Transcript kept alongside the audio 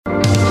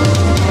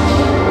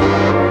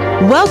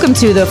Welcome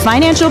to the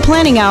Financial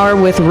Planning Hour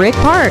with Rick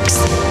Parks.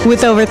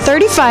 With over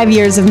 35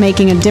 years of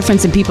making a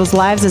difference in people's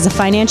lives as a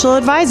financial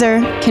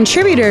advisor,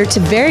 contributor to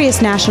various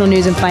national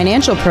news and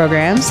financial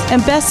programs,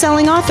 and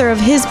best-selling author of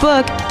his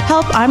book,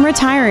 Help, I'm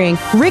Retiring,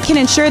 Rick can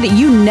ensure that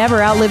you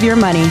never outlive your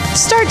money.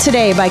 Start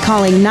today by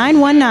calling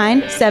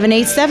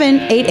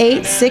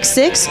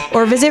 919-787-8866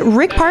 or visit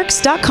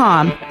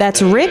rickparks.com.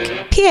 That's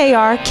Rick,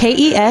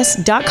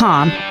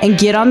 P-A-R-K-E-S.com, and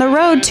get on the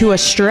road to a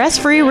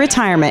stress-free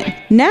retirement.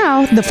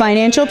 Now, the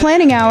Financial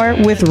Planning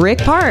Hour with Rick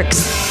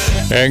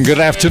Parks. And good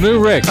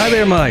afternoon, Rick. Hi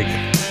there, Mike.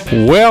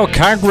 Well,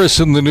 Congress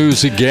in the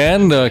news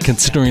again,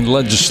 considering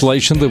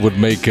legislation that would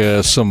make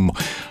some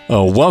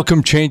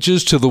welcome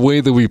changes to the way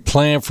that we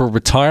plan for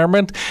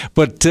retirement.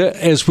 But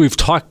as we've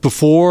talked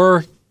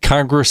before,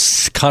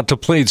 Congress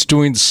contemplates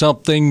doing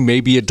something.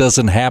 Maybe it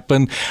doesn't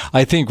happen.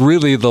 I think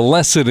really the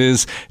lesson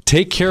is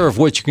take care of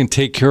what you can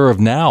take care of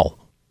now.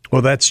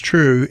 Well, that's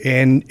true.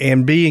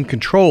 And be in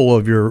control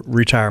of your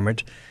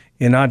retirement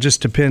and not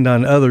just depend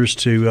on others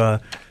to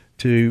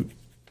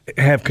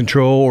have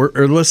control, or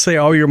let's say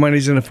all your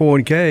money's in a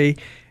 401k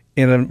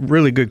in a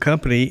really good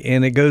company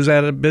and it goes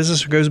out of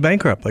business or goes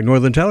bankrupt like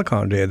Northern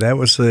Telecom did. That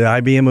was the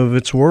IBM of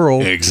its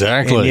world.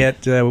 Exactly.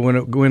 And yet when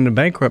it went into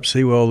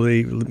bankruptcy,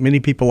 many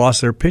people lost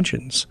their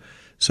pensions.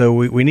 So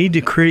we need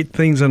to create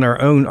things on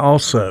our own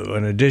also,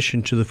 in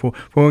addition to the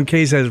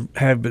 401ks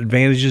have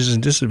advantages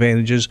and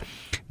disadvantages,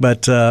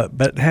 but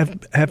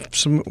have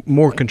some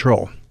more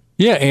control.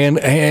 Yeah,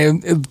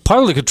 and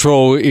part of the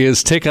control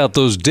is take out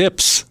those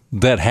dips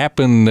that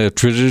happen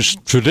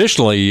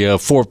traditionally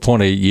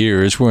 4.8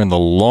 years. We're in the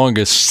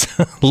longest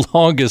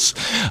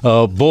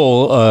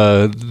bull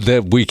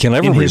that we can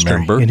ever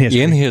remember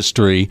in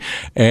history.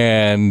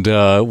 And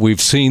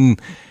we've seen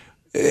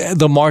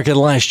the market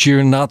last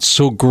year not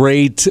so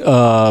great,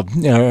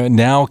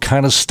 now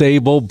kind of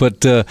stable.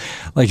 But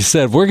like I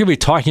said, we're going to be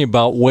talking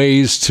about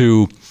ways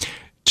to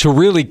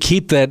really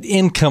keep that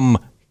income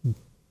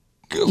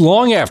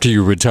long after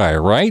you retire,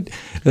 right?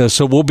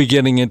 So we'll be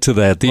getting into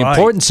that. The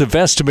importance of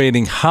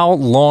estimating how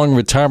long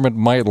retirement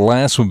might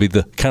last would be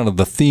the kind of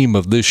the theme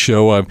of this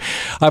show.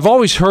 I've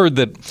always heard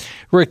that,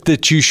 Rick,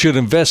 that you should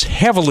invest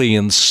heavily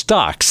in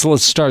stocks.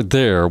 Let's start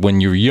there when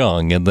you're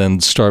young and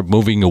then start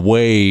moving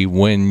away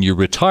when you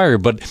retire.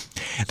 But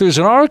there's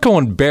an article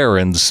in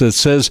Barron's that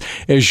says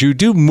as you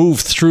do move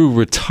through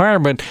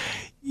retirement,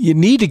 you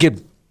need to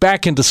get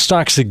back into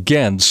stocks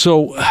again.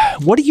 So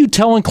what are you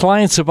telling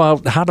clients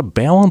about how to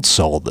balance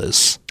all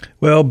this?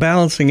 Well,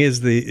 balancing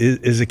is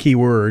a key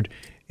word,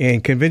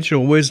 and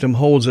conventional wisdom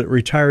holds that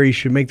retirees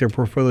should make their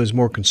portfolios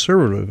more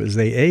conservative as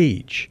they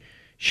age,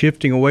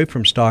 shifting away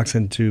from stocks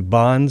into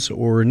bonds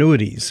or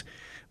annuities.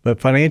 But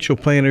financial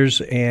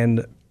planners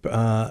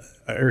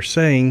are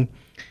saying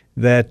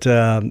that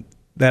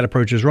that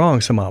approach is wrong,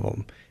 some of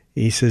them.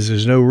 He says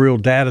there's no real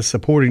data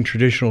supporting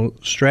traditional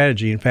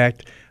strategy. In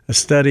fact, a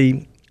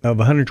study of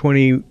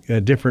 120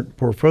 different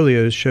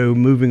portfolios show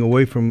moving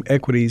away from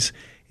equities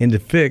into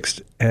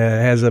fixed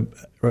has a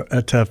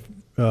tough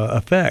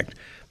effect.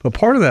 But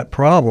part of that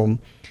problem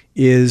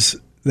is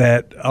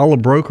that all a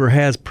broker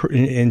has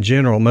in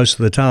general most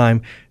of the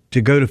time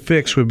to go to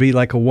fixed would be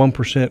like a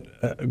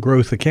 1%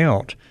 growth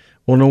account.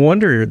 Well, no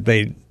wonder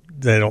they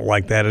don't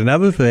like that.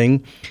 Another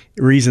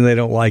reason they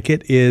don't like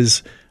it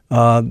is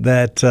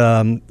that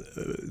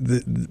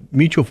the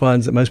mutual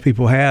funds that most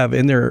people have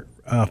in their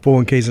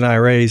 401ks and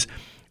IRAs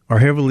are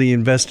heavily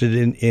invested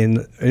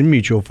in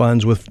mutual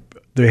funds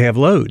they have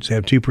loads. They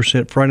have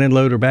 2% front-end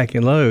load or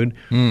back-end load.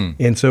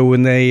 And so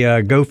when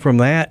they go from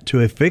that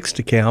to a fixed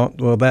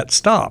account, well, that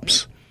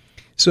stops.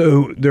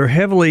 So they're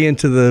heavily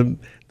into the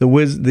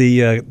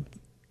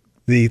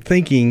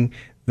thinking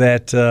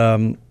that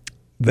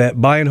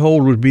that buy and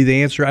hold would be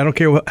the answer. I don't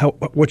care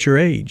what's your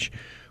age.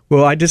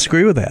 Well, I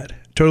disagree with that.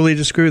 Totally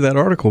disagree with that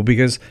article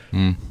because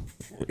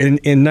in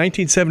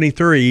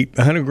 1973,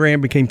 100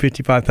 grand became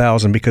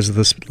 55,000 because of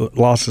the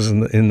losses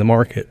in the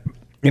market,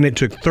 and it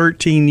took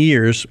 13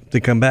 years to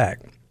come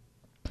back.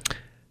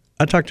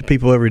 I talk to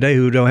people every day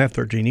who don't have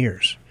 13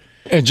 years.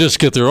 And just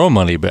get their own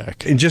money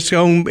back. And just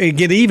go and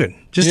get even.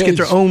 Just get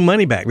their own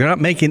money back. They're not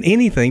making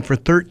anything for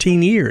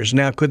 13 years.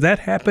 Now, could that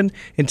happen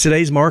in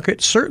today's market?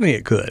 Certainly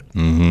it could.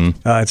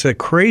 It's a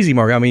crazy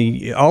market. I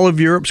mean, all of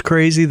Europe's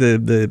crazy.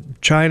 The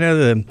China,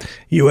 the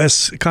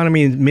U.S.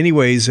 economy in many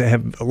ways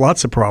have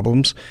lots of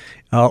problems.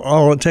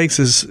 All it takes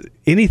is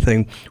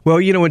anything. Well,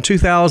 in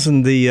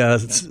 2000,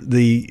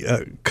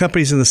 the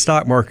companies in the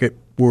stock market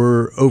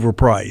were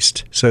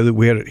overpriced. So that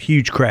we had a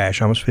huge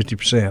crash, almost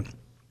 50%.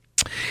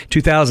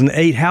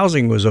 2008,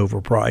 housing was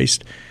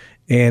overpriced,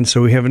 and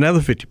so we have another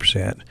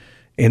 50%.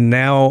 And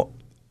now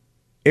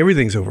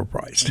everything's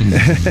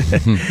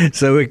overpriced.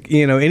 So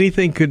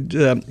anything could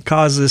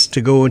cause this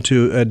to go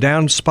into a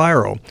down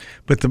spiral.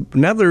 But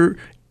another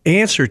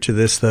answer to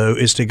this, though,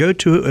 is to go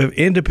to an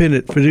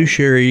independent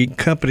fiduciary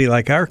company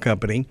like our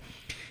company,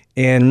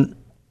 and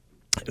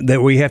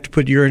that we have to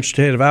put your interest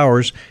ahead of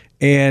ours,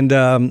 and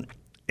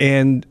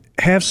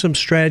have some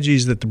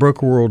strategies that the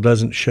broker world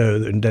doesn't show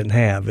and doesn't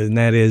have, and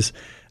that is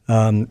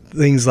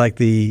things like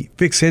the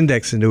fixed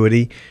index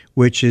annuity,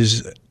 which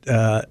is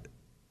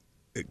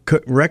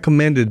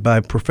recommended by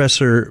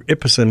Professor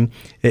Ibbotson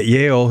at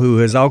Yale, who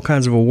has all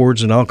kinds of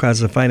awards and all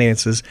kinds of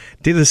finances,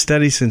 did a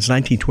study since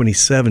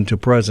 1927 to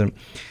present,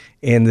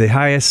 and the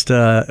highest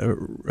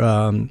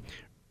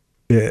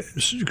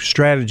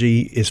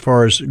strategy as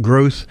far as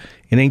growth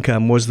and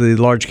income was the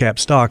large cap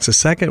stocks. The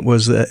second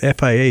was the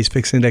FIA's,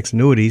 fixed index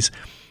annuities,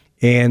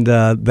 and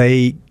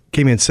they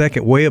came in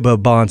second, way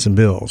above bonds and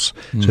bills.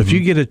 Mm-hmm. So if you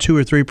get a 2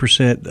 or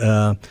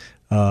 3%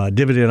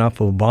 dividend off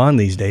of a bond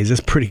these days,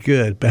 that's pretty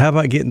good. But how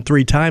about getting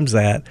 3 times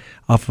that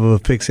off of a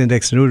fixed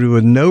index annuity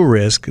with no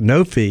risk,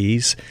 no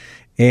fees?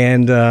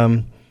 And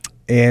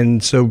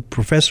so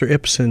Professor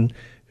Ibbotson,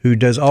 who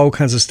does all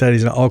kinds of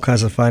studies and all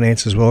kinds of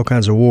finances with all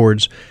kinds of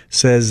awards,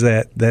 says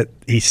that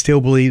he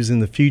still believes in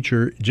the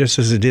future, just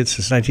as it did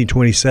since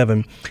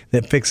 1927,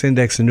 that fixed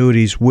index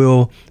annuities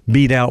will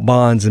beat out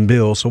bonds and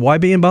bills. So why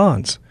be in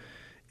bonds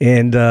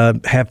and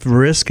have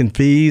risk and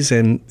fees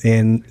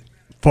and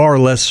far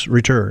less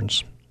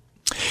returns?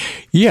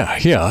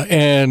 Yeah.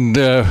 And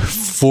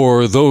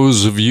for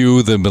those of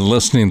you that have been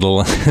listening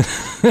to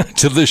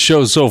this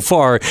show so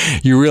far,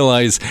 you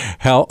realize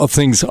how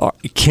things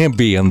can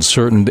be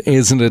uncertain.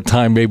 Isn't it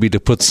time maybe to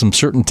put some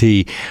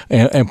certainty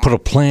and put a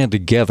plan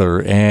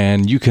together?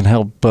 And you can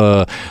help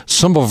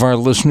some of our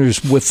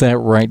listeners with that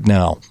right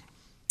now.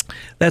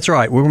 That's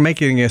right. We're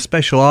making a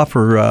special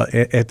offer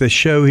at the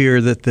show here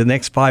that the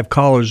next 5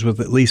 callers with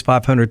at least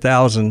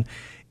 $500,000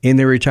 in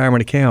their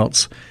retirement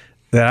accounts,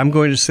 that I'm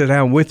going to sit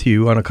down with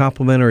you on a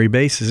complimentary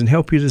basis and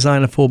help you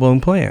design a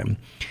full-blown plan.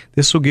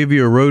 This will give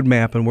you a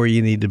roadmap on where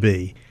you need to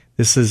be.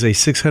 This is a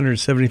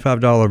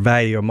 $675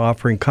 value I'm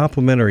offering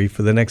complimentary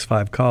for the next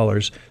 5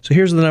 callers. So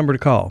here's the number to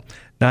call,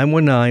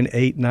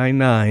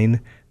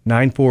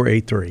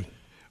 919-899-9483.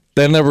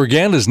 That number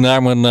again is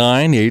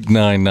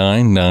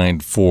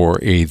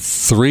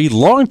 919-899-9483.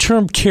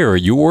 Long-term care, are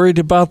you worried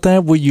about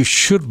that? Well, you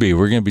should be.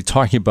 We're going to be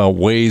talking about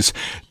ways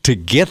to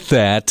get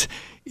that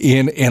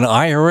in an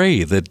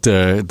IRA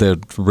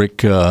that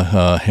Rick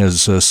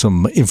has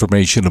some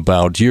information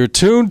about. You're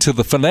tuned to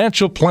the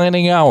Financial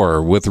Planning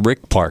Hour with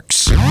Rick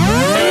Parks.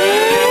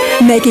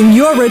 Making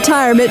your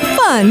retirement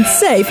fun,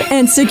 safe,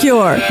 and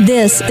secure.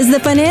 This is the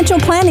Financial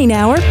Planning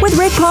Hour with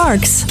Rick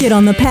Parks. Get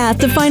on the path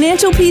to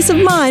financial peace of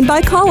mind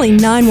by calling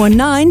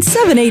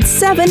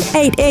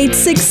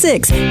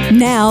 919-787-8866.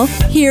 Now,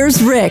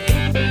 here's Rick.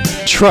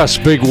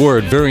 Trust, big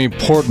word, very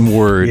important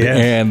word, yeah.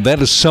 And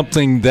that is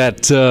something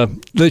that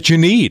you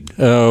need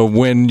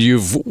when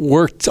you've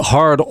worked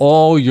hard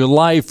all your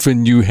life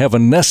and you have a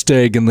nest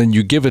egg and then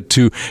you give it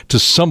to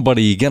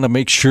somebody. You got to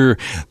make sure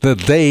that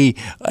they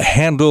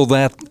handle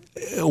that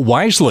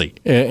wisely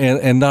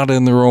and not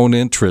in their own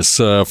interests.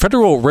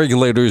 Federal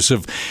regulators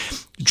have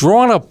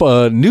drawn up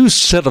a new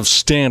set of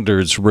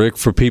standards, Rick,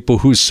 for people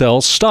who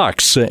sell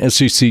stocks.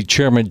 SEC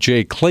Chairman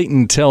Jay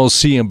Clayton tells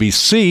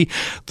CNBC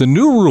the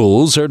new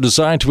rules are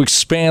designed to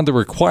expand the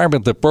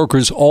requirement that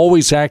brokers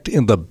always act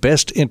in the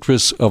best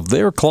interests of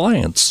their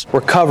clients.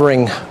 We're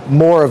covering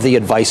more of the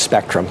advice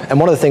spectrum. And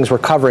one of the things we're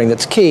covering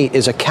that's key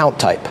is account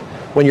type.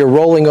 When you're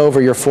rolling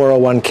over your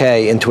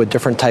 401k into a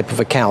different type of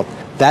account,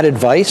 that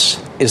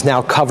advice is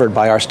now covered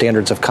by our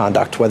standards of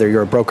conduct, whether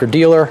you're a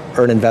broker-dealer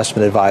or an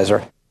investment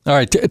advisor. All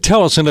right,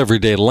 tell us in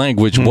everyday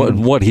language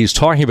what he's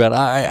talking about.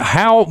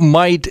 How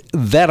might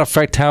that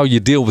affect how you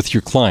deal with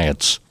your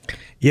clients?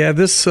 Yeah,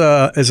 this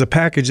is a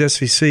package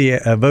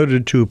SEC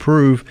voted to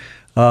approve,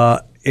 and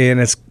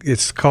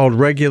it's called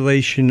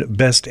Regulation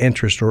Best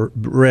Interest, or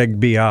Reg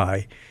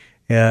BI,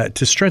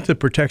 to strengthen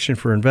protection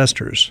for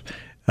investors.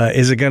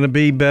 Is it going to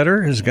be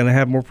better? Is it going to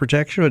have more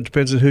protection? It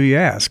depends on who you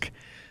ask.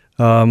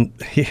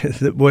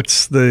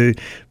 What's the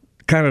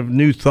kind of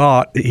new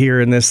thought here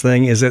in this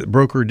thing is that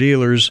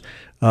broker-dealers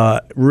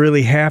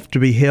really have to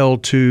be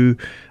held to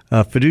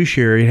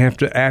fiduciary and have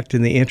to act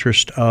in the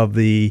interest of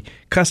the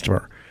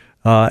customer.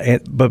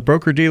 But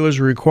broker-dealers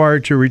are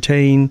required to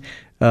retain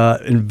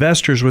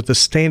investors with a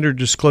standard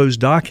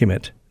disclosed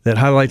document that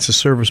highlights the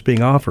service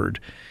being offered.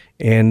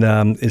 And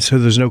so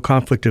there's no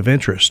conflict of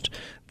interest.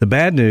 The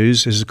bad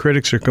news is the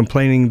critics are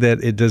complaining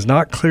that it does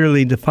not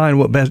clearly define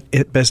what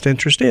best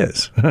interest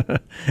is.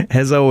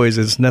 As always,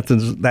 it's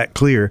nothing's that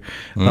clear.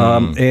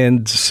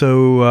 And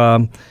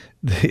so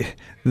the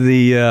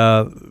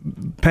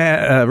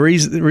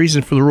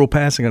reason for the rule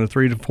passing on a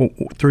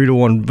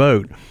 3-to-1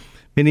 vote,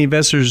 many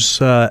investors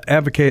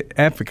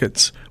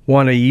advocates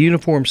want a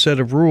uniform set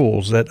of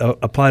rules that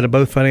apply to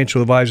both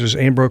financial advisors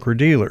and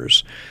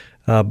broker-dealers.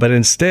 But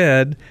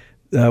instead,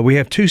 we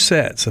have 2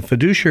 sets, a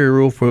fiduciary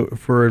rule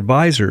for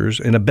advisors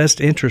and a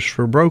best interest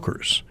for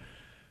brokers.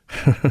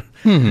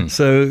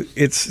 So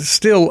it's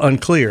still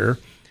unclear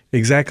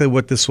exactly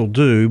what this will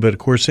do, but of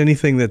course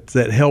anything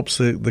that helps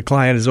the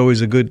client is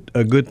always a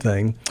good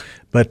thing.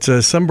 But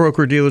some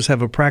broker-dealers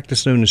have a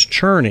practice known as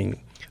churning,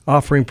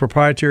 offering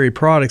proprietary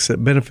products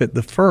that benefit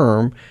the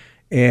firm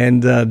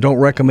and don't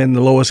recommend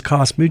the lowest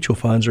cost mutual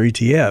funds or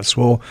ETFs.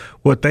 Well,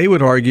 what they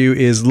would argue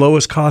is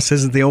lowest cost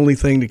isn't the only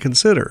thing to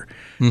consider.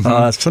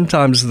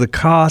 Sometimes the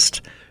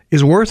cost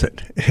is worth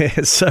it.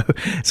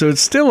 so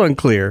it's still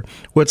unclear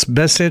what's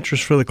best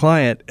interest for the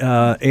client,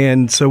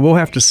 and so we'll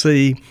have to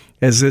see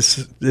as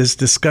this is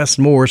discussed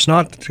more. It's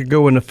not to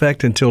go in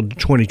effect until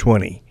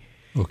 2020.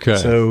 Okay.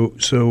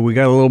 So we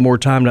got a little more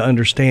time to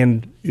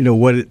understand,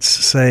 what it's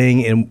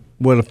saying and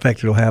what effect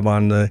it'll have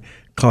on the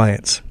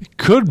clients.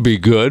 Could be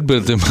good,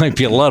 but there might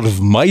be a lot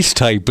of mice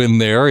type in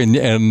there,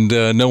 and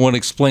no one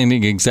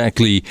explaining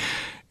exactly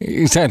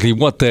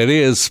what that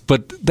is.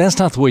 But that's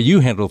not the way you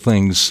handle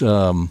things.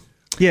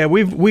 Yeah,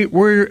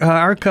 we're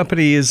our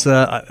company has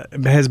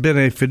been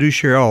a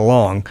fiduciary all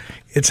along.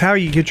 It's how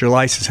you get your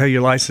license, how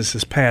your license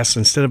is passed.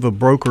 Instead of a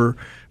broker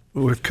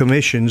with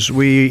commissions,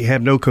 we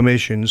have no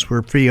commissions.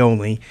 We're fee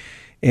only,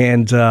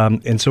 and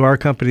so our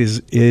company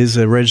is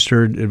a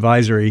registered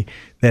advisory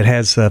that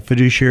has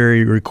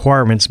fiduciary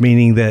requirements,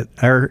 meaning that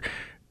our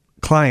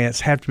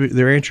clients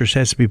their interest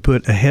has to be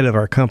put ahead of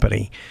our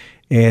company.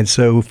 And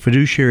so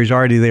fiduciary is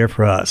already there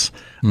for us.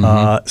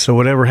 Mm-hmm. So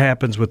whatever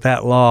happens with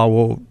that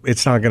law,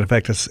 it's not going to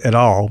affect us at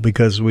all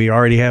because we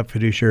already have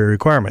fiduciary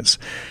requirements.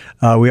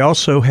 We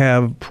also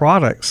have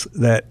products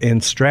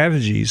and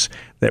strategies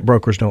that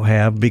brokers don't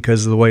have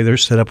because of the way they're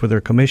set up with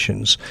their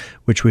commissions,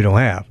 which we don't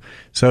have.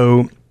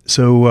 So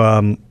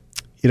go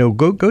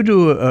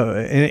to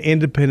an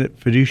independent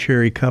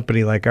fiduciary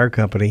company like our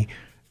company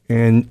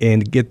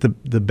and get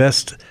the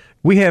best.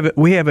 We have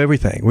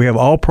everything. We have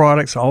all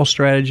products, all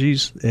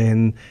strategies,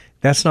 and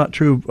that's not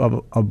true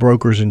of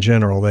brokers in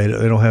general. They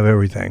don't have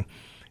everything,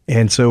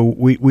 and so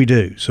we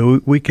do.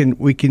 So we can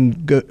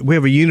go. We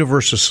have a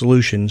universe of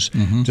solutions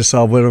to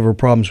solve whatever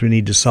problems we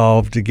need to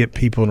solve to get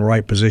people in the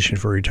right position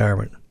for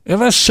retirement. And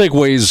that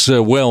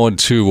segues well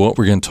into what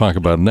we're going to talk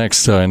about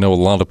next. I know a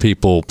lot of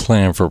people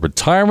plan for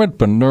retirement,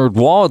 but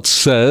NerdWallet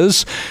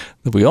says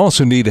that we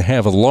also need to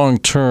have a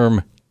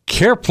long-term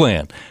care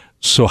plan.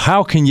 So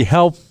how can you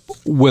help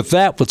with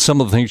that, with some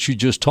of the things you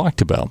just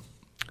talked about?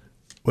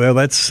 Well,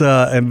 that's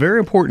a very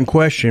important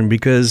question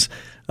because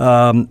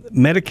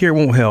Medicare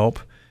won't help,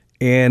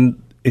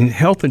 and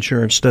health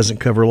insurance doesn't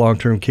cover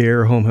long-term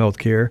care or home health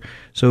care.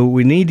 So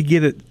we need to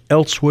get it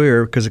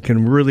elsewhere because it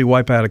can really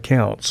wipe out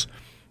accounts.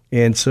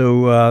 And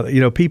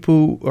so,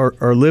 people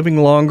are living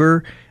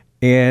longer,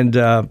 and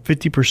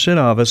 50%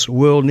 of us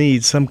will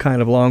need some kind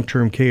of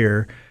long-term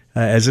care,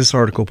 as this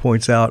article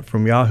points out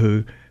from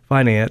Yahoo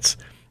Finance.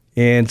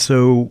 And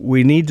so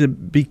we need to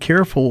be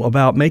careful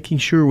about making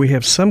sure we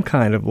have some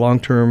kind of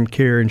long-term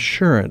care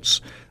insurance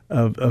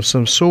of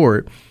some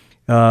sort.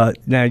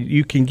 Now,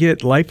 you can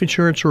get life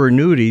insurance or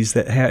annuities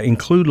that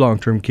include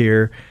long-term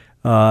care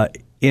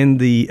in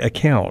the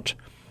account.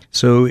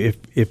 So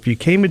if you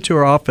came into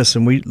our office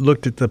and we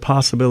looked at the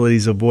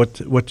possibilities of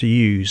what to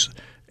use,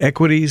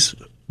 equities,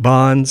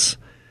 bonds,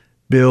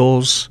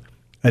 bills,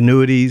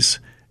 annuities,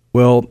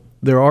 well,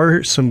 there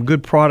are some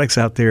good products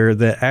out there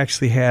that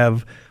actually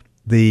have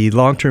the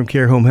long-term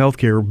care, home health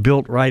care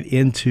built right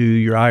into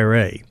your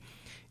IRA.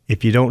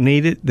 If you don't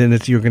need it, then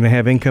you're going to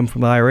have income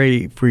from the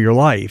IRA for your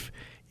life.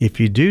 If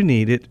you do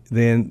need it,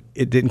 then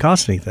it didn't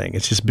cost anything.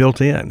 It's just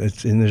built in.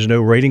 And there's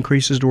no rate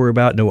increases to worry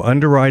about, no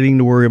underwriting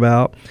to worry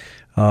about.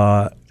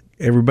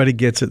 Everybody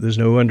gets it. There's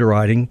no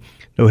underwriting,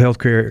 no health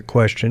care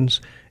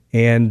questions.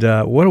 And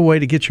what a way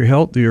to get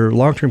your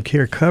long-term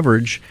care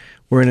coverage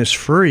wherein it's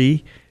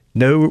free,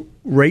 no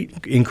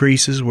rate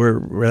increases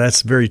where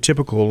that's very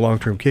typical of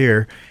long-term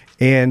care,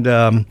 and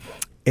have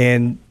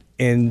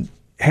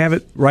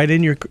it right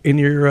in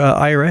your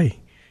IRA. And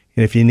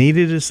if you need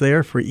it, it's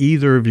there for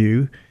either of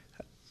you,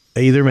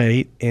 either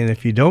mate. And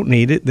if you don't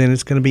need it, then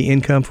it's going to be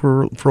income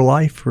for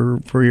life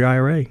for your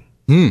IRA.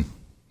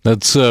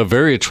 That's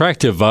very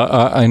attractive.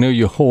 I know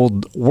you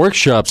hold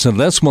workshops, and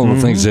that's one of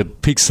the things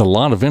that piques a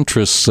lot of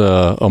interest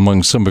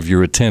among some of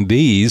your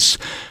attendees.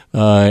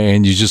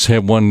 And you just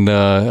had one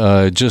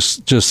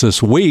just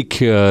this week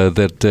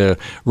that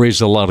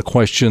raised a lot of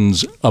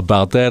questions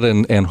about that,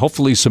 and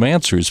hopefully some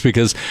answers,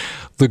 because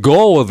the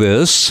goal of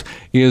this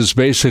is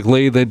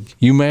basically that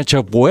you match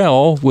up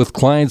well with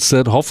clients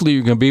that hopefully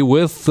you're going to be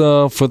with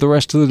for the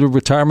rest of the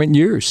retirement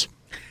years.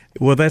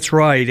 Well, that's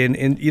right, and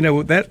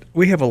that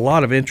we have a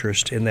lot of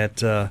interest in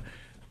that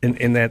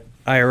in that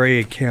IRA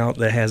account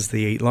that has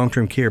the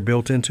long-term care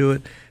built into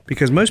it,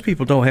 because most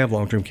people don't have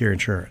long-term care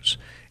insurance,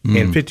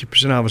 and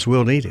 50% of us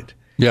will need it.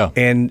 Yeah,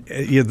 and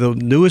the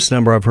newest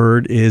number I've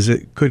heard is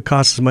it could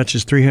cost as much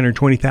as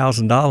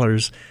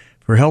 $320,000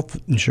 for health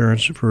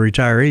insurance for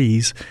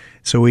retirees.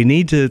 So we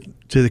need to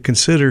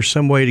consider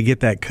some way to get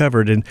that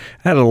covered. And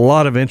I had a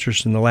lot of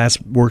interest in the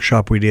last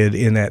workshop we did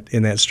in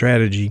that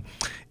strategy,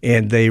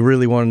 and they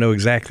really want to know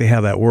exactly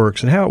how that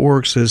works. And how it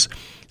works is,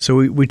 so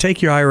we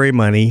take your IRA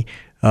money,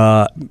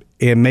 and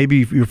maybe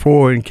your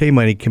 401k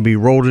money can be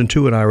rolled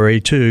into an IRA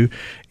too,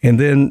 and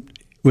then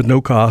with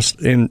no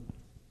cost, and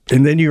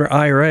then your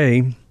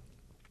IRA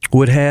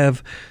would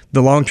have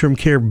the long-term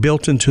care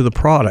built into the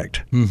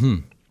product.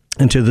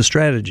 Into the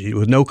strategy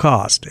with no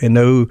cost and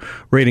no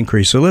rate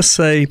increase. So let's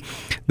say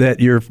that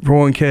your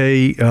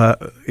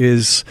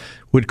 401k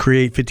would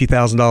create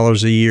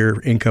 $50,000 a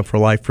year income for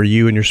life for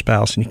you and your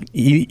spouse, and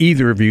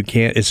either of you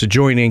can't. It's a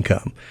joint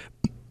income.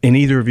 and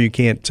either of you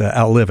can't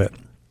outlive it.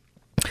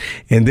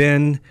 And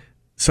then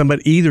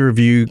either of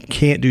you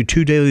can't do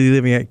 2 daily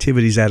living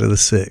activities out of the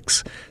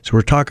 6. So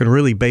we're talking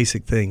really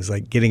basic things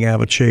like getting out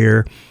of a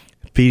chair,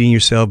 feeding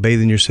yourself,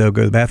 bathing yourself,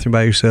 go to the bathroom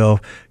by yourself,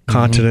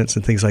 continence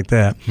and things like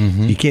that.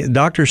 You can't.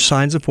 Doctor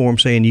signs a form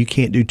saying you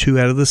can't do 2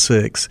 out of the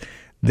 6.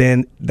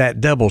 Then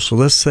that doubles. So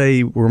let's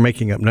say we're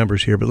making up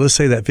numbers here, but let's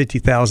say that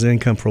 $50,000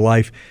 income for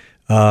life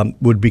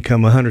would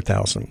become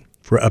 $100,000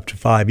 for up to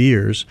 5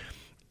 years,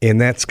 and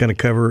that's going to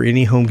cover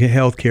any home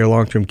health care,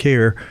 long-term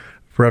care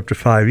for up to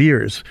 5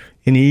 years.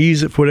 And you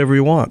use it for whatever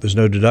you want. There's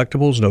no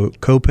deductibles, no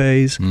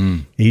copays.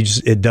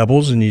 It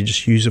doubles, and you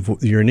just use it for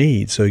your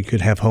needs. So you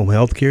could have home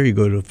health care. You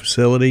go to a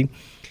facility,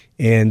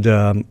 and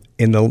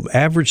the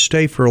average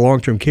stay for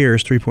long-term care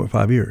is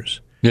 3.5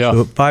 years. Yeah.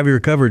 So 5-year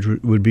coverage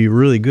would be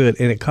really good,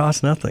 and it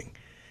costs nothing.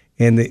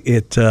 And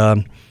it's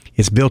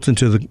built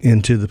into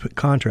the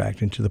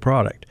contract, into the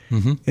product.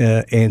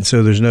 And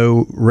so there's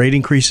no rate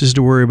increases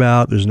to worry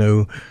about. There's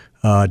no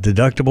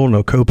deductible,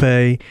 no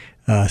copay.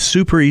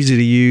 Super easy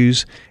to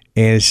use,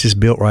 and it's just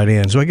built right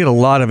in. So I get a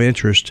lot of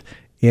interest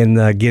in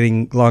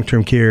getting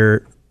long-term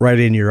care right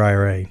in your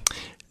IRA.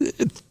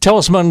 Tell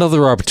us about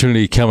another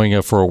opportunity coming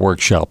up for a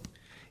workshop.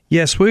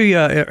 Yes, we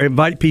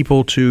invite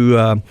people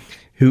to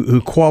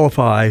who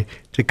qualify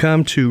to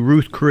come to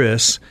Ruth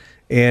Chris,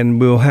 and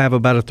we'll have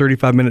about a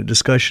 35-minute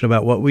discussion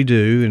about what we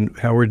do and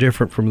how we're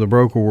different from the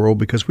broker world,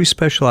 because we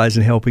specialize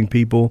in helping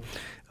people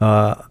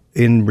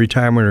in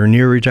retirement or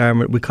near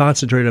retirement. We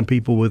concentrate on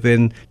people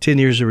within 10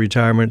 years of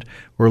retirement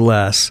or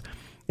less.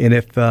 And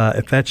if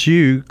that's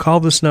you, call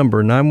this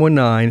number,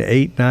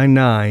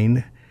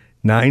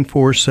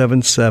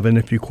 919-899-9477.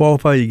 If you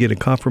qualify, you get a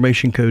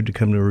confirmation code to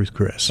come to Ruth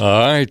Chris. All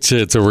right.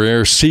 It's a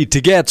rare seat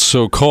to get,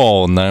 so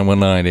call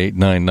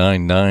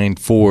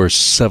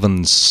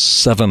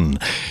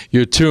 919-899-9477.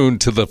 You're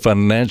tuned to the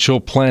Financial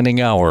Planning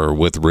Hour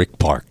with Rick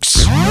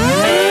Parks.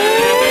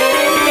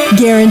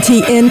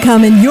 Guarantee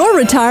income in your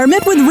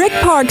retirement with Rick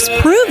Parks'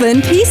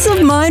 proven peace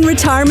of mind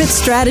retirement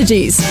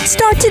strategies.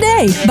 Start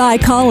today by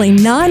calling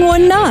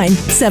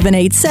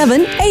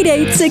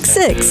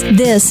 919-787-8866.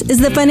 This is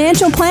the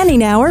Financial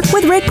Planning Hour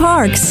with Rick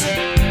Parks.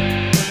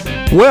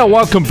 Well,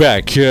 welcome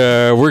back.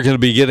 We're going to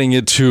be getting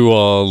into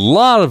a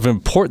lot of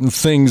important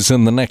things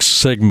in the next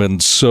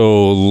segment,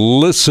 so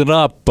listen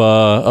up.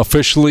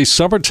 Officially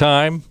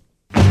summertime.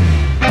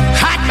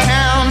 Hot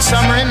town,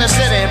 summer in the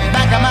city,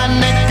 back of my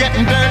neck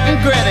getting dirt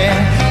and gritty.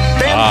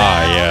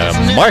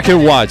 Market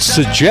Watch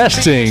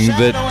suggesting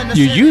that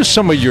you use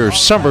some of your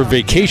summer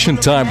vacation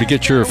time to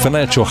get your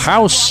financial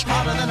house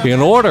in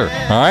order.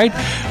 All right.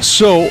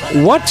 So,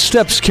 what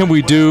steps can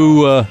we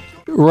do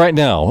right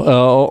now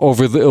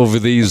over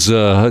these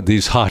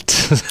hot,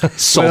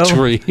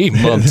 sultry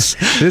months?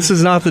 This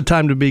is not the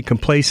time to be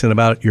complacent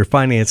about your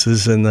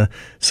finances, and the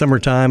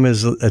summertime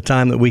is a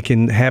time that we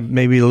can have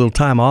maybe a little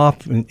time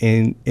off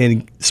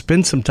and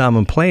spend some time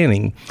on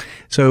planning.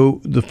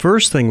 So the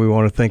first thing we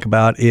want to think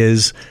about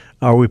is,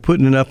 are we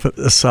putting enough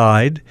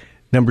aside?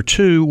 Number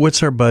two,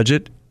 what's our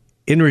budget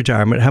in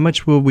retirement? How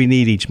much will we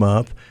need each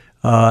month?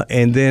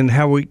 And then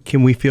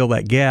can we fill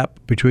that gap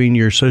between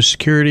your Social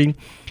Security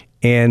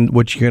and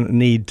what you're going to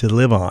need to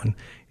live on?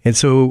 And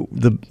so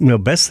the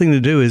best thing to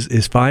do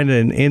is find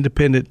an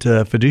independent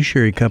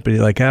fiduciary company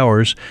like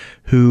ours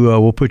who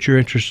will put your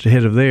interest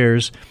ahead of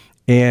theirs,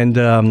 and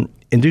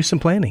do some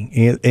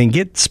planning and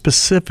get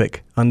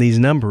specific on these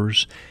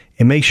numbers,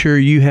 and make sure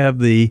you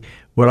have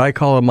what I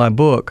call in my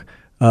book,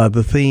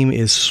 the theme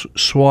is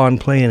SWAN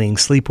planning,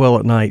 sleep well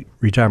at night,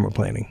 retirement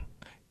planning.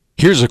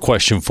 Here's a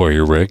question for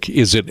you, Rick.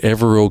 Is it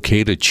ever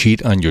okay to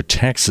cheat on your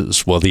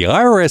taxes? Well, the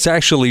IRS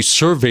actually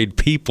surveyed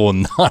people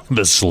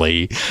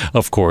anonymously,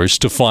 of course,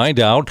 to find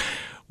out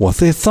what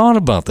they thought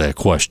about that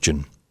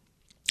question.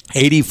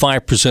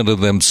 85%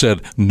 of them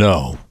said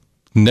no,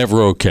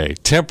 never okay.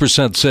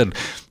 10% said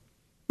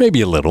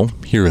maybe a little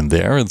here and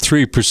there, and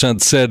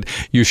 3% said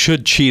you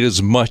should cheat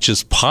as much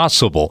as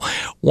possible.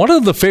 One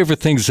of the favorite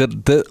things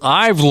that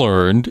I've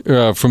learned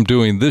from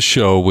doing this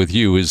show with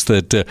you is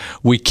that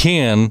we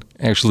can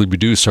actually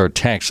reduce our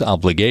tax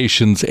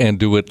obligations and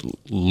do it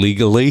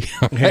legally.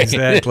 Right?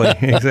 Exactly.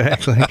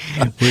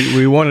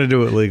 We want to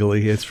do it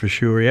legally, it's for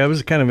sure. Yeah, it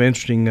was kind of an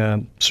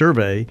interesting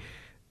survey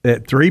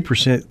that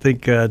 3%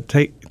 think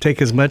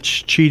take as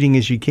much cheating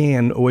as you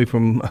can away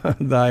from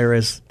the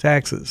IRS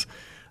taxes.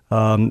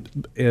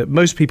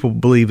 Most people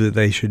believe that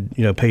they should,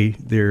 pay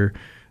their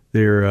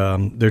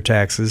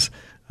taxes.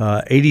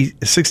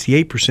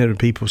 68% of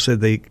people said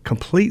they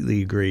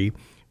completely agree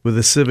with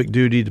the civic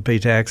duty to pay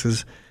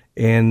taxes,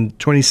 and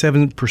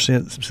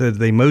 27% said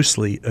they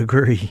mostly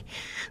agree.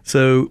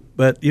 So,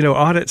 but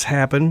audits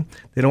happen.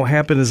 They don't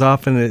happen as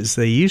often as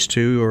they used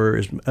to, or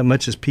as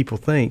much as people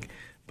think.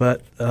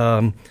 But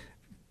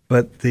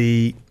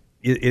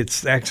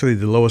it's actually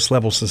the lowest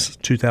level since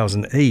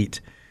 2008.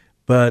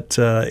 But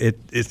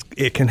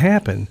it can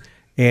happen,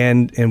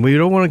 and we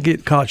don't want to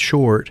get caught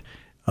short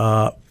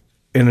in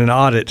an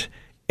audit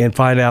and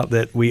find out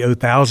that we owe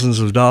thousands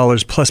of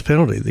dollars plus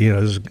penalty.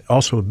 There's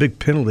also a big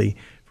penalty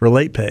for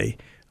late pay.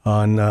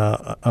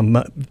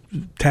 on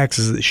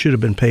taxes that should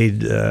have been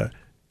paid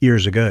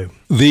years ago.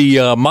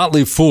 The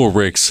Motley Fool,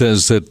 Rick,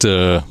 says that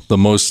the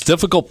most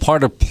difficult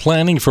part of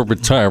planning for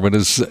retirement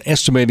is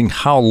estimating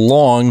how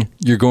long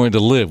you're going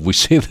to live. We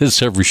say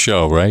this every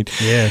show, right?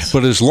 Yes.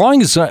 But as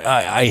long as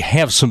I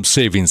have some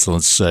savings,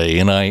 let's say,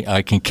 and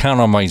I can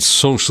count on my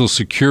Social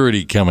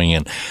Security coming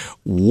in,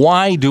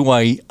 why do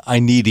I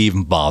need to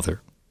even bother?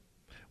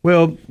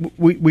 Well,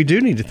 we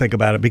do need to think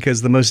about it,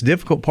 because the most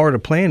difficult part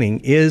of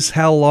planning is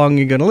how long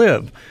you're going to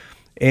live.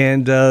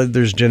 And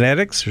there's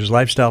genetics, there's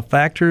lifestyle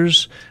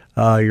factors.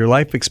 Your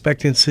life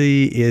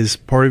expectancy is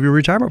part of your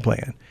retirement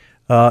plan.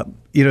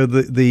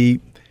 The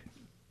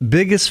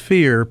biggest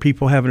fear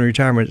people have in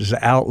retirement is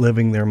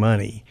outliving their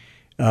money.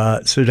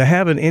 So to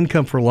have an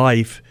income for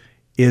life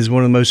is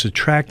one of the most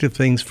attractive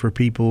things for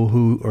people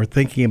who are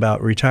thinking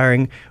about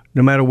retiring,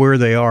 no matter where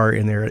they are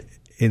in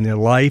their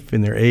life,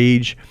 in their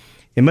age.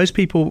 And most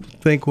people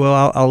think,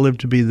 well, I'll live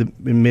to be the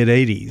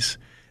mid-80s.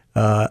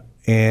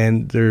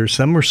 And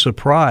some are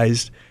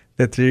surprised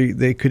that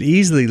they could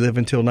easily live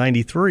until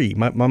 93.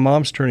 My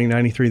mom's turning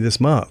 93 this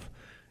month,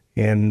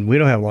 and we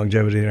don't have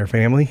longevity in our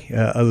family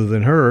other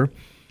than her.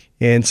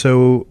 And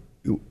so,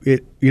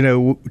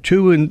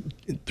 2 and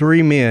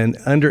 3 men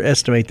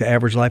underestimate the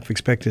average life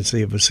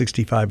expectancy of a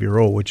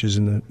 65-year-old, which is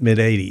in the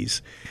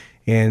mid-80s.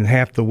 And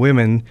half the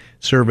women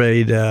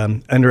surveyed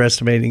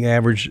underestimating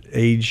average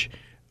age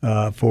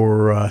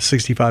for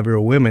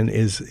 65-year-old women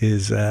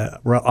is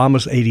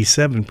almost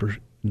 87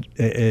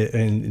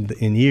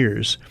 in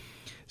years.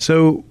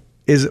 So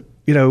 1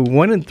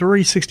 in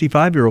 3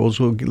 65-year-olds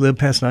will live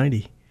past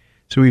 90.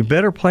 So we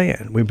better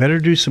plan. We better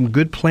do some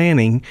good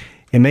planning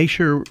and make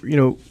sure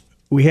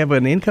we have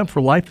an income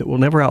for life that we'll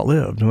never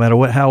outlive, no matter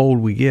how old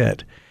we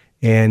get.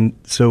 And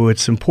so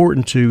it's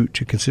important to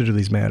consider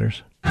these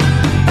matters.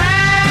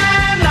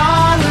 Band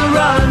on the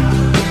run.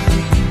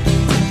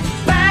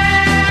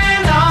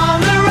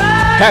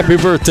 Happy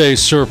birthday,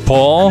 Sir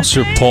Paul.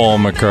 Sir Paul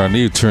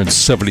McCartney, who turned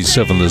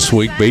 77 this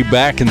week. Way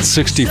back in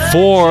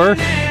 64,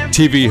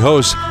 TV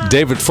host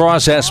David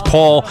Frost asked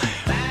Paul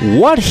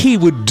what he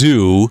would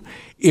do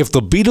if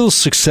the Beatles'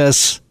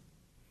 success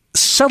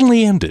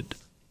suddenly ended.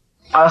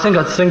 I think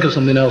I'd think of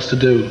something else to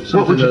do.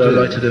 Something that I'd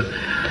like to do.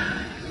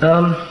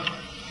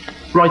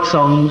 Write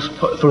songs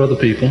for other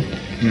people.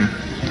 Yeah.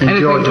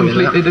 Anything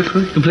completely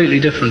different? Completely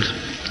different.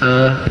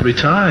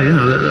 Retire,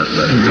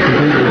 that's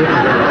completely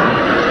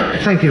different.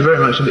 Thank you very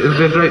much. It would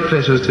be a great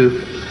pleasure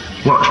to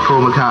watch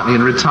Paul McCartney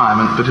in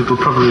retirement, but it will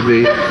probably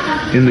be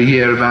in the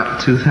year about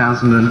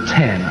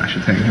 2010, I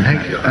should think.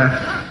 Thank you.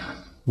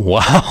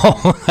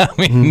 Wow. I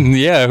mean,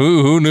 yeah,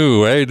 who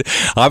knew, right?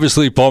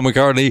 Obviously, Paul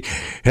McCartney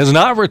has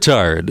not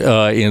retired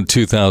in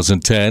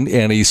 2010,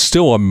 and he's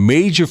still a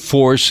major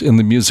force in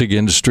the music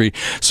industry.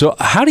 So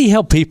how do you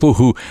help people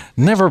who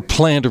never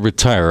plan to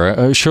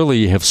retire? Surely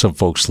you have some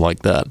folks like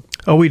that.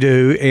 Oh, we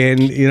do.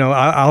 And,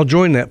 I'll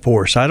join that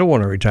force. I don't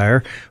want to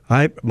retire.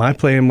 My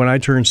plan when I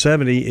turn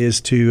 70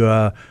 is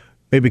to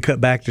maybe cut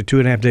back to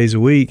 2.5 days a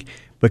week,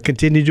 but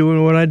continue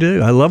doing what I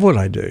do. I love what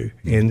I do.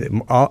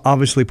 And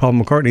obviously Paul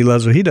McCartney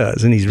loves what he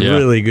does, and he's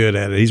really good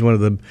at it. He's one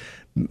of the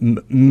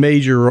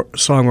major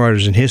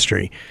songwriters in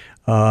history.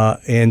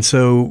 And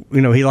so,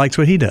 he likes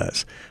what he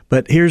does.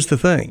 But here's the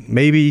thing.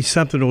 Maybe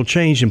something will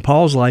change in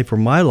Paul's life or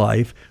my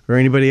life or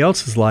anybody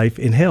else's life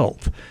in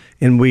health.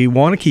 And we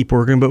want to keep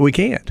working, but we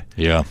can't.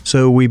 Yeah.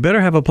 So we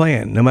better have a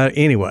plan, no matter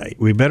anyway.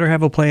 We better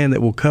have a plan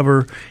that will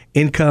cover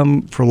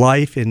income for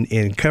life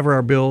and cover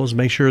our bills,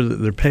 make sure that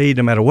they're paid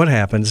no matter what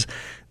happens,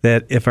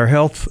 that if our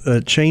health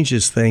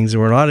changes things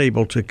and we're not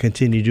able to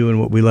continue doing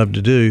what we love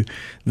to do,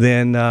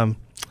 then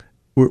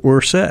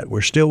we're set.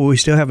 We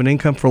still have an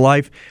income for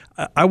life.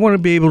 I want to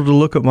be able to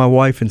look at my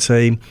wife and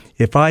say,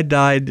 if I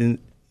died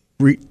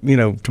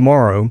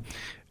tomorrow,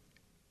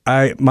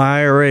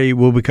 my IRA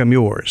will become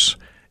yours.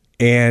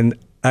 And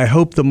I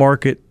hope the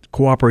market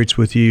cooperates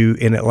with you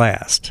and it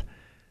lasts.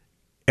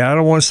 And I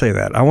don't want to say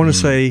that. I want to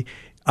say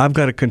I've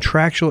got a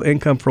contractual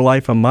income for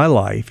life on my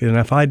life, and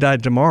if I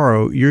died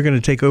tomorrow, you're going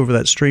to take over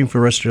that stream for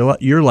the rest of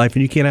your life,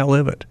 and you can't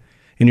outlive it.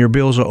 And your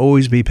bills will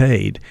always be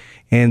paid.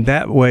 And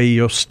that way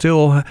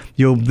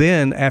you'll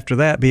then, after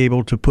that, be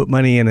able to put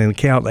money in an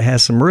account that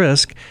has some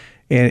risk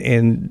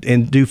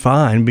and do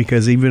fine,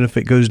 because even if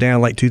it goes down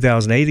like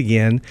 2008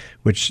 again,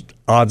 which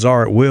odds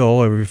are it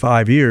will every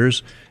 5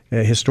 years,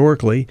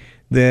 historically,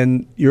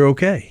 then you're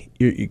okay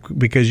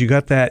because you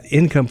got that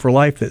income for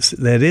life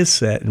that is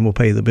set and will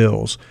pay the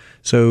bills.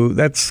 So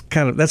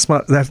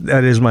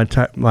that is my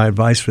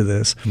advice for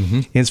this.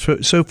 Mm-hmm. And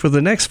so for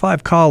the next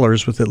 5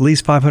 callers with at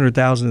least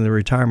 $500,000 in the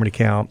retirement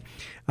account,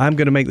 I'm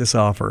going to make this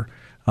offer.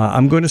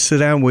 I'm going to sit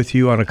down with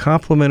you on a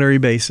complimentary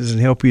basis and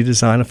help you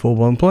design a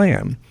full-blown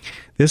plan.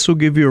 This will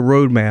give you a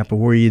roadmap of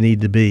where you need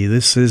to be.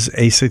 This is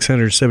a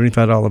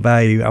 $675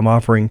 value I'm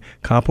offering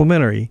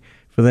complimentary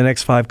for the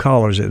next 5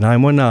 callers at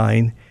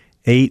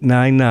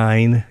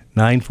 919-899-9700.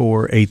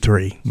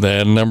 919-899-9483.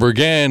 That number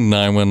again,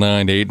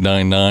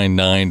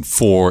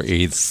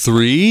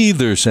 919-899-9483.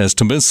 There's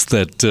estimates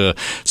that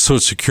Social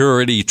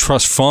Security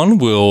Trust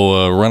Fund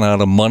will run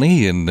out of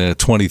money in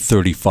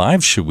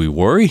 2035. Should we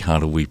worry? How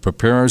do we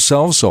prepare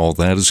ourselves? All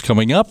that is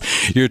coming up.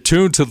 You're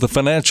tuned to the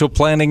Financial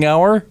Planning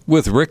Hour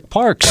with Rick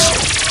Parks.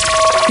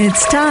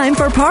 It's time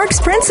for Parks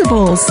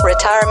Principles.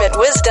 Retirement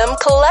wisdom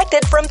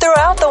collected from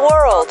throughout the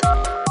world.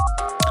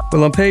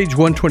 Well, on page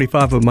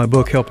 125 of my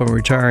book, Help I'm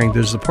Retiring,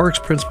 there's the Parks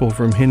Principle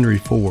from Henry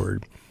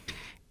Ford.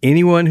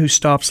 Anyone who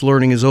stops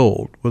learning is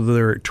old, whether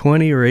they're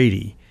 20 or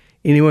 80.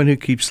 Anyone who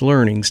keeps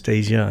learning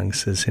stays young,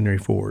 says Henry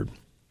Ford.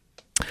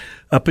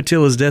 Up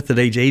until his death at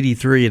age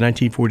 83 in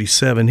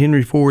 1947,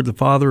 Henry Ford, the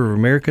father of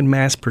American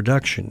mass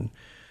production,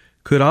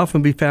 could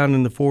often be found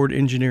in the Ford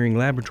Engineering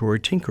Laboratory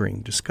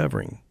tinkering,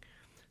 discovering.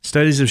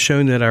 Studies have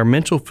shown that our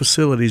mental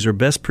facilities are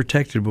best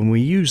protected when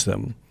we use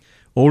them.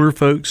 Older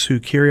folks who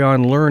carry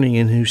on learning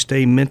and who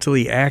stay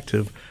mentally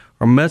active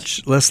are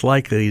much less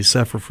likely to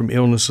suffer from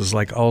illnesses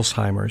like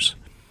Alzheimer's.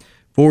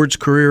 Ford's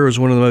career was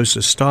one of the most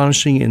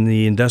astonishing in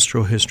the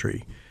industrial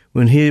history.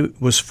 When he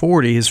was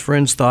 40, his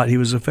friends thought he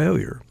was a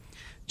failure,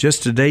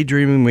 just a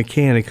daydreaming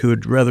mechanic who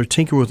would rather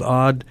tinker with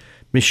odd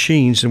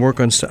machines than work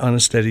on a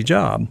steady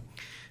job.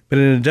 But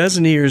in a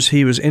dozen years,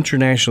 he was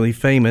internationally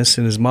famous,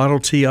 and his Model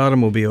T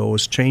automobile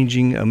was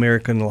changing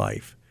American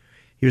life.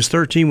 He was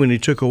 13 when he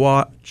took a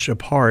watch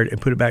apart and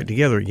put it back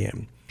together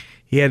again.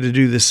 He had to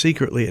do this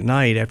secretly at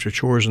night after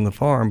chores on the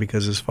farm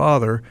because his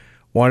father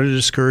wanted to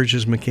discourage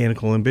his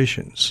mechanical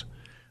ambitions.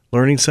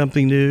 Learning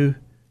something new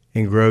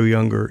and grow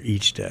younger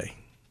each day.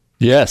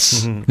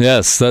 Yes,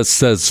 yes,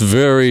 that's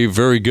very,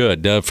 very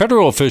good.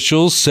 Federal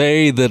officials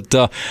say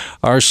that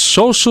our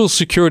Social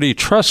Security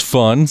Trust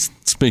Fund,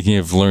 speaking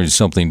of learning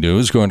something new,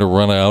 is going to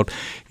run out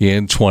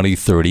in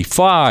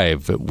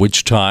 2035, at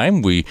which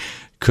time we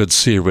could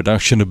see a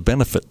reduction of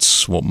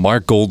benefits. Well,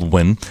 Mark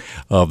Goldwyn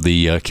of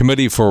the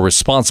Committee for a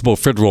Responsible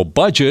Federal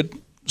Budget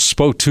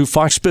spoke to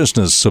Fox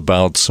Business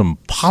about some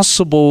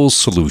possible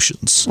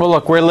solutions. Well,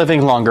 look, we're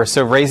living longer,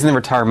 so raising the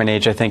retirement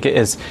age, I think,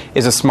 is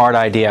a smart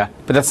idea.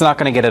 But that's not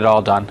going to get it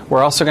all done.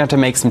 We're also going to have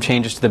to make some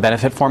changes to the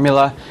benefit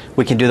formula.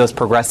 We can do those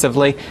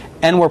progressively,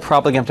 and we're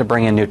probably going to have to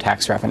bring in new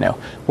tax revenue.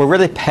 We're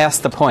really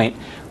past the point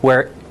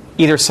where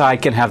either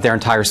side can have their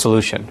entire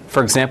solution.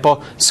 For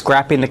example,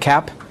 scrapping the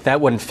cap,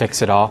 that wouldn't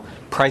fix it all.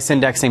 Price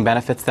indexing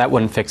benefits, that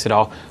wouldn't fix it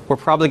all. We're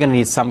probably going to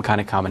need some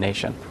kind of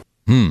combination.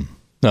 You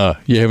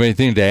have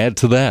anything to add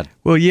to that?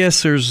 Well,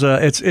 yes, there's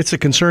it's a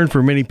concern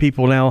for many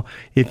people now.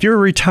 If you're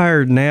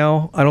retired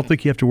now, I don't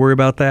think you have to worry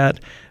about that.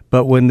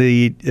 But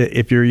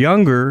if you're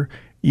younger,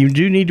 you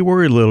do need to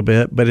worry a little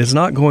bit, but it's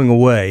not going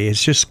away.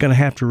 It's just going to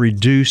have to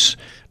reduce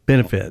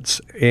benefits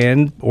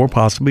or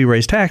possibly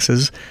raise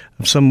taxes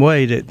of some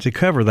way to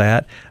cover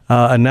that.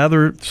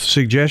 Another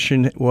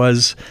suggestion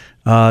was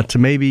to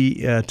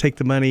maybe take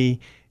the money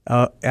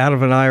out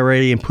of an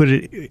IRA and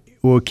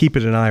keep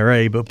it in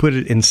IRA, but put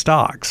it in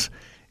stocks.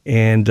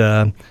 And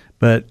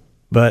but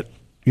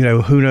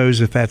who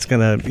knows if that's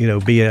going to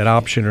be an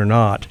option or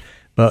not.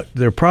 But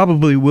there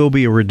probably will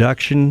be a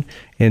reduction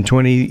in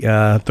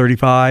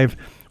 2035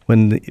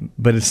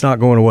 but it's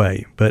not going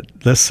away. But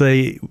let's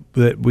say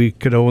that we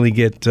could only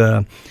get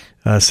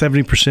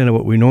 70% of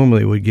what we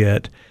normally would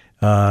get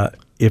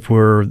if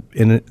we're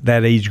in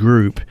that age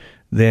group.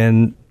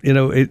 Then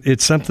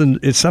it's something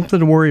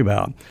to worry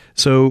about.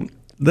 So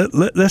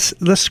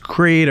let's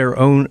create our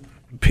own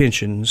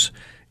pensions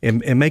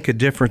and make a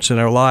difference in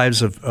our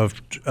lives of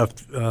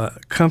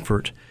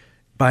comfort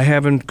by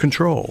having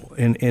control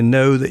and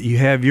know that you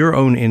have your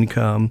own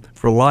income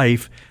for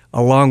life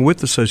along with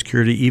the Social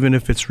Security, even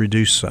if it's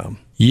reduced some.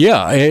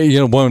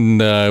 Yeah,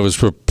 when I was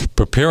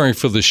preparing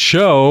for the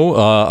show,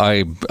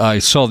 I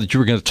saw that you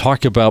were going to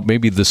talk about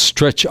maybe the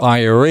stretch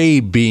IRA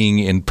being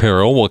in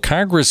peril. Well,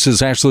 Congress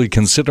is actually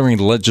considering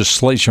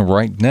legislation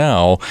right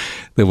now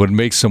that would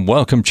make some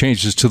welcome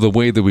changes to the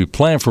way that we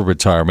plan for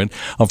retirement.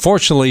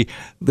 Unfortunately,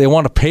 they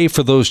want to pay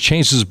for those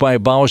changes by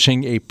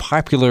abolishing a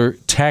popular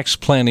tax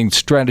planning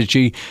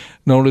strategy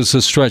known as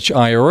the stretch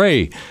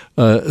IRA,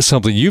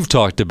 something you've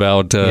talked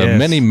about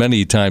many,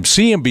 many times.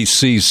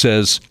 CNBC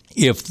says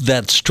if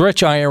that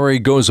stretch IRA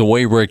goes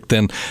away, Rick,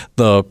 then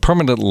the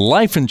permanent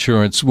life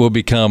insurance will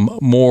become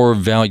more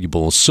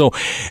valuable. So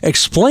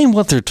explain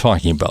what they're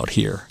talking about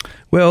here.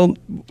 Well,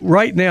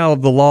 right now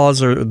the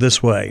laws are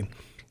this way.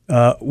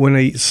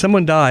 When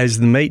someone dies,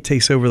 the mate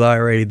takes over the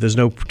IRA. There's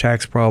no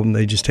tax problem.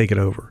 They just take it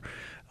over.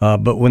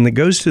 But when it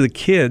goes to the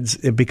kids,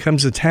 it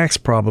becomes a tax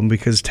problem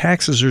because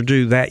taxes are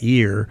due that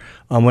year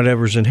on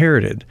whatever's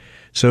inherited.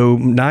 So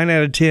 9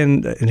 out of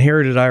 10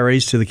 inherited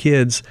IRAs to the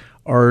kids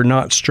are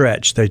not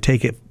stretched. They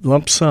take it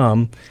lump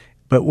sum,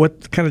 but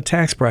what kind of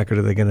tax bracket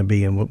are they going to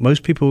be in? Well,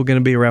 most people are going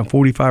to be around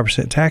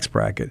 45% tax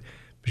bracket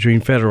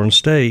between federal and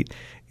state.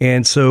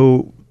 And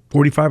so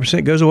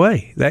 45% goes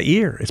away that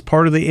year. It's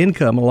part of the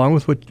income along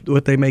with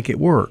what they make it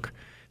work.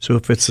 So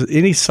if it's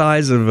any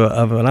size of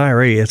an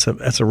IRA,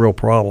 that's a real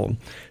problem.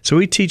 So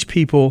we teach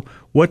people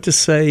what to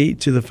say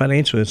to the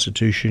financial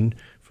institution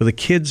for for the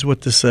kids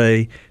what to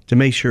say to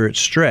make sure it's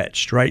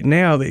stretched. Right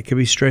now, it can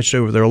be stretched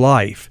over their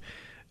life.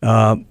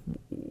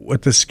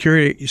 What the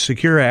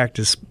Secure Act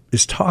is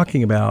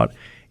talking about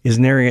is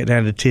narrowing it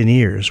down to 10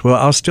 years. Well,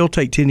 I'll still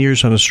take 10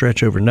 years on a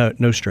stretch over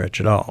no stretch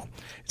at all.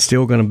 It's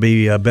still going to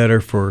be better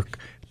for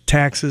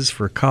taxes,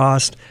 for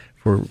cost,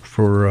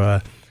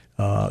 for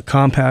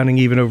compounding.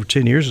 Even over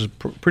 10 years is a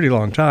pretty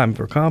long time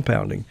for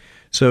compounding.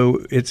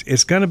 So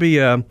it's going to be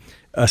a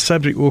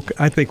subject.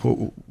 I think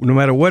no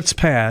matter what's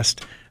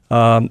passed,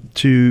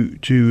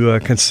 to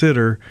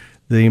consider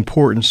the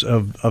importance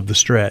of the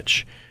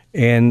stretch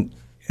and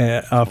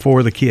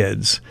for the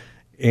kids.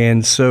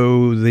 And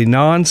so the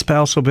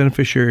non-spousal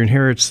beneficiary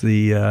inherits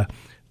the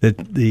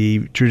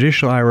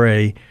traditional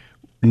IRA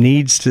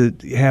needs to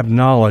have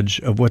knowledge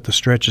of what the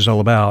stretch is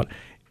all about,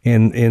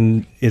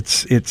 and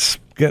it's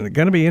going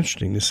to be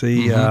interesting to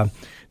see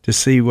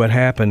what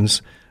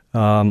happens.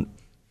 And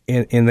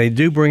they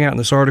do bring out in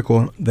this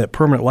article that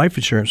permanent life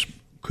insurance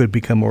could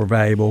become more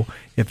valuable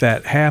if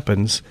that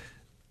happens.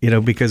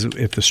 Because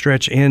if the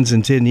stretch ends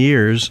in 10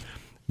 years,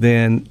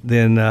 then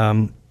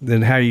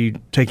how are you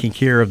taking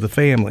care of the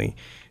family?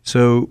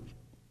 So,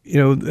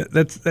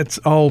 that's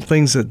all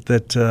things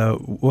that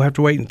we'll have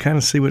to wait and kind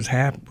of see what's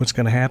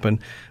going to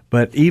happen.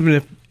 But even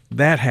if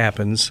that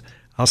happens,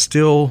 I'll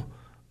still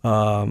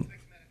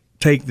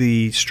take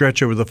the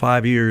stretch over the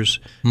 5 years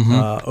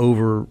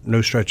over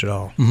no stretch at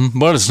all. Mm-hmm.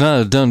 But it's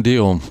not a done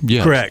deal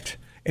yet. Correct.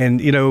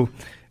 And,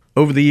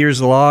 over the years,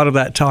 a lot of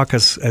that talk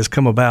has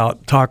come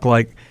about. Talk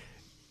like,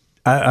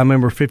 I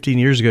remember 15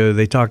 years ago,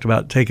 they talked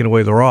about taking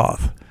away the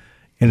Roth,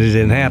 and it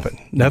didn't happen.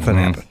 Nothing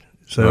happened.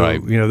 So, right.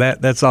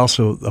 That's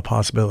also a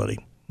possibility.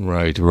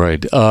 Right.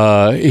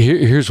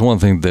 Here's one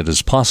thing that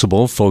is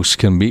possible. Folks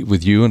can meet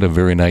with you in a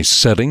very nice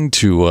setting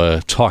to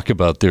talk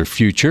about their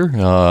future.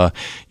 You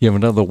have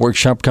another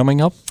workshop coming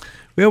up?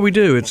 Well, we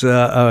do. It's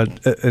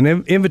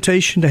an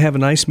invitation to have a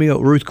nice meal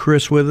at Ruth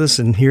Chris with us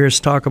and hear us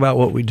talk about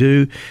what we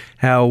do,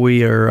 how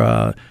we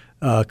are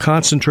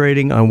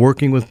concentrating on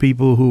working with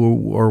people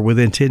who are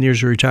within 10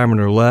 years of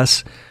retirement or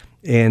less,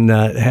 and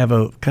have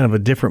a kind of a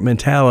different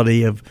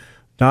mentality of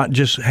not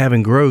just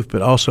having growth,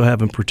 but also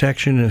having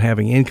protection and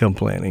having income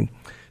planning.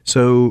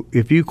 So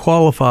if you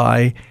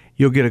qualify,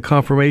 you'll get a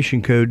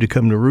confirmation code to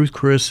come to Ruth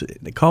Chris.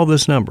 Call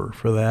this number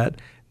for that,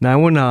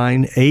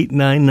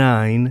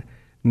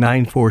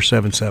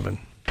 919-899-9477.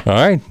 All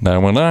right,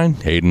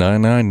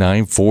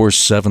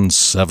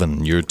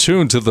 919-899-9477. You're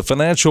tuned to the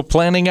Financial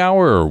Planning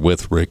Hour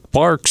with Rick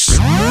Parks.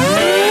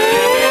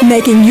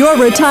 Making your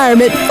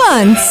retirement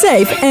fun,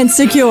 safe, and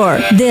secure.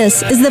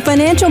 This is the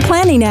Financial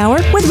Planning Hour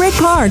with Rick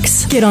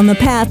Parks. Get on the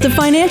path to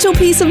financial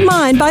peace of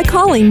mind by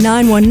calling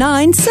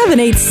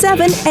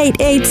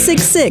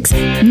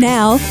 919-787-8866.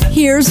 Now,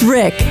 here's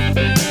Rick.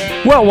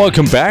 Well,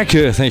 welcome back.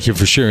 Thank you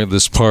for sharing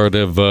this part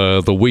of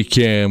the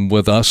weekend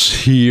with us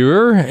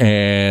here.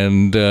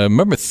 And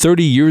remember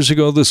 30 years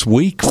ago this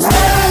week?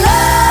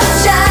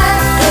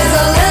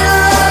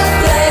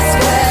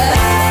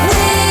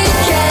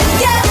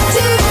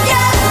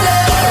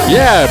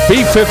 Yeah,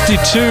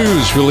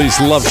 B-52s released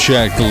Love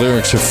Shack. The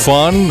lyrics are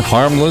fun,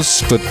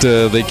 harmless, but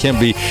they can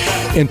be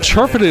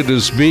interpreted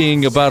as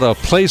being about a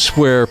place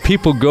where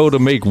people go to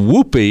make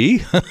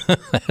whoopee.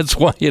 That's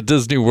why at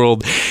Disney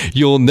World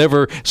you'll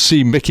never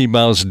see Mickey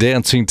Mouse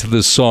dancing to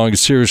this song.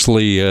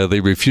 Seriously,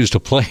 they refuse to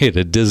play it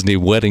at Disney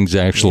weddings,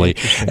 actually.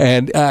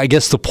 And I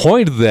guess the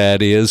point of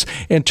that is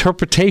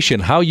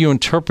interpretation, how you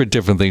interpret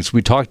different things.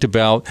 We talked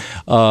about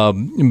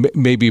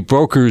maybe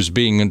brokers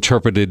being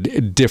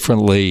interpreted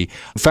differently.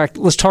 In fact,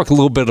 let's talk a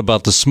little bit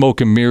about the smoke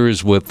and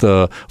mirrors with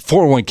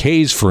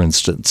 401ks, for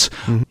instance.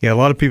 Yeah, a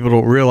lot of people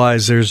don't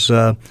realize there's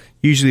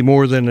usually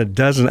more than a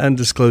dozen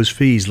undisclosed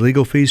fees: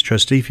 legal fees,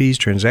 trustee fees,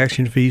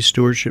 transaction fees,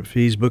 stewardship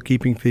fees,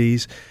 bookkeeping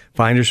fees,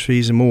 finder's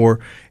fees, and more.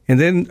 And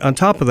then on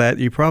top of that,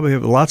 you probably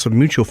have lots of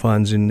mutual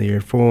funds in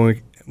your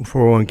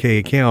 401k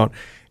account,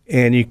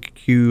 and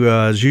you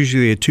is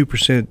usually a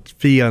 2%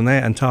 fee on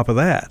that on top of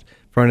that,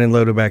 front-end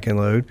load or back-end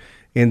load.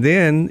 And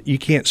then you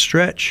can't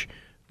stretch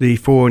the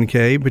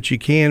 401k, but you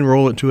can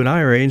roll it to an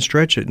IRA and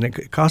stretch it, and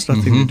it costs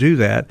nothing to do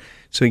that.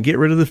 So you get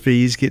rid of the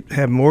fees,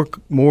 have more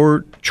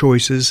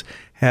choices,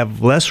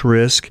 have less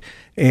risk,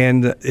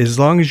 and as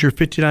long as you're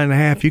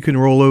 59.5, you can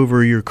roll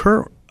over your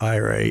current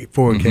IRA,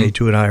 401k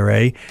to an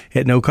IRA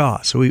at no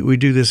cost. So we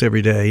do this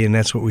every day, and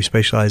that's what we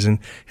specialize in,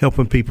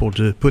 helping people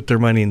to put their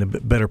money in a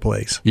better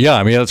place. Yeah,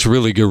 I mean, that's a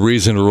really good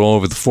reason to roll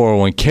over the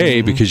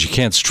 401k because you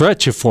can't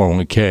stretch a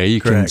 401k.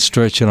 You can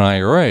stretch an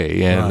IRA,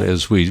 and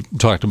as we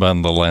talked about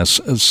in the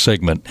last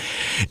segment.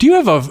 Do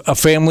you have a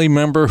family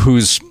member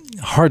who's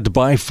hard to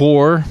buy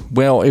for?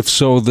 Well, if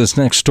so, this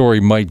next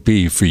story might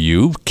be for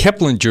you.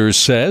 Kiplinger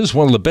says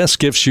one of the best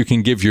gifts you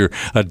can give your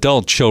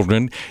adult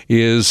children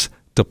is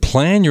to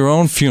plan your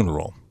own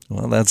funeral.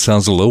 Well, that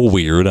sounds a little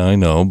weird, I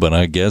know, but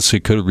I guess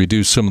it could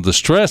reduce some of the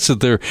stress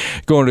that they're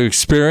going to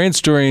experience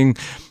during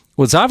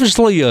what's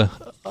obviously a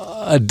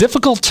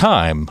difficult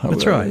time.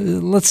 That's right.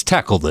 Let's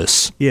tackle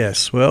this.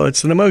 Yes. Well,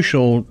 it's an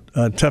emotional,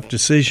 tough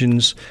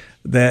decisions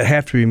that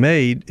have to be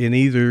made, and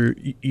either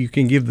you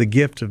can give the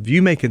gift of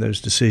you making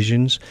those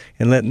decisions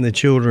and letting the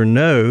children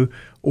know,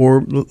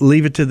 or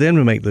leave it to them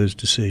to make those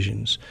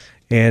decisions.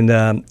 And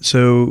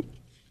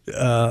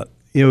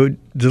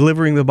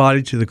delivering the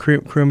body to the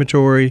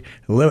crematory,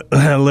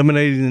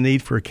 eliminating the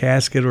need for a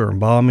casket or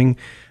embalming,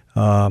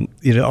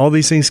 all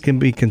these things can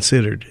be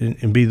considered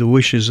and be the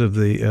wishes of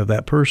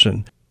that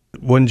person.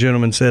 One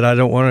gentleman said, "I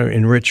don't want to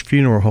enrich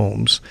funeral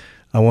homes.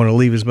 I want to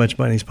leave as much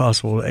money as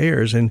possible to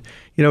heirs." And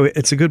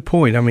it's a good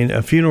point. I mean,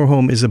 a funeral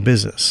home is a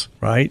business,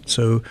 right?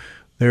 So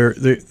there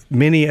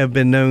many have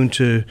been known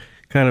to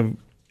kind of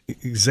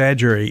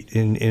exaggerate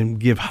and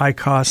give high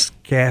cost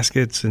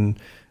caskets and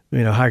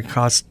high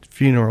cost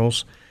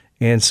funerals.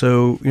 And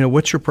so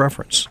what's your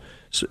preference?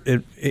 So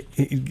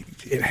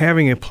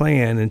having a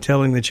plan and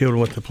telling the children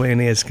what the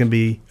plan is can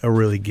be a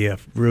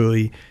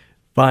really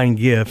fine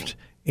gift,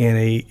 and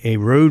a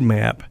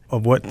roadmap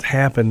of what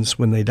happens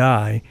when they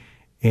die,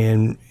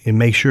 and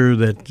make sure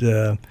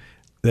that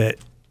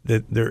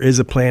there is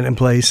a plan in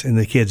place and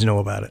the kids know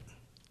about it.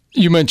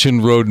 You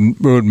mentioned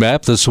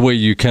roadmap. That's the way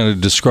you kind of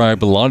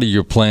describe a lot of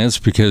your plans,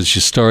 because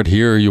you start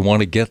here, you want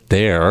to get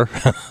there.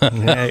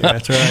 Hey,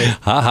 that's right.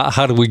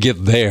 How do we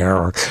get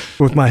there?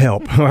 With my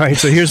help. All right.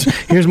 So here's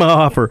my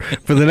offer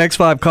for the next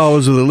 5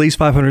 callers with at least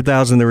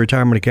 $500,000 in their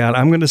retirement account.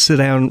 I'm going to sit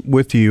down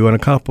with you on a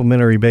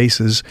complimentary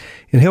basis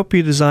and help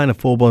you design a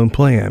full-blown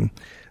plan.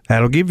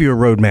 That'll give you a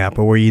roadmap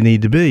of where you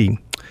need to be.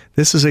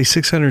 This is a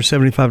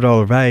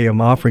 $675 value.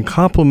 I'm offering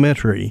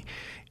complimentary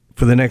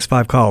for the next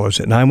 5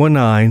 callers at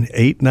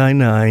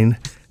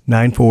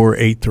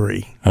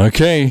 919-899-9483.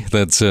 Okay,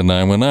 that's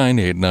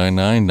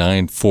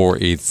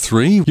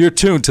 919-899-9483. You're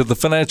tuned to the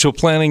Financial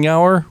Planning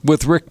Hour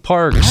with Rick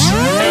Parks.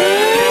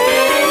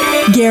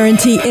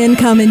 Guarantee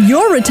income in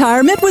your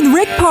retirement with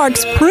Rick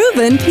Parks'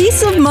 proven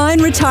peace of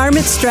mind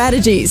retirement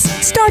strategies.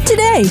 Start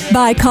today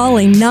by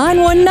calling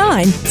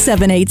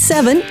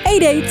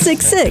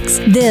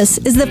 919-787-8866. This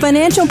is the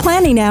Financial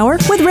Planning Hour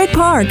with Rick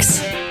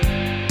Parks.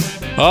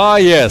 Ah,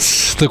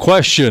 yes. The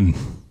question,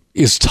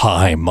 is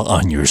time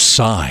on your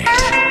side?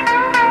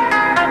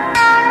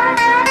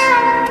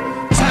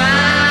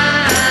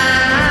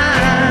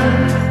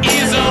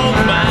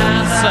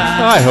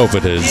 I hope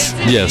it is.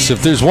 Yes,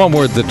 if there's one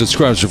word that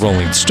describes the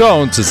Rolling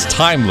Stones, it's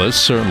timeless,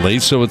 certainly.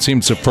 So it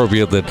seems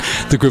appropriate that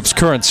the group's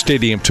current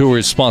stadium tour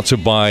is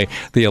sponsored by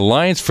the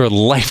Alliance for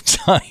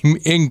Lifetime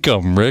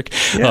Income, Rick.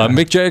 Yeah.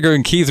 Mick Jagger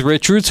and Keith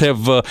Richards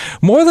have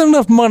more than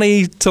enough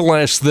money to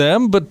last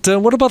them, but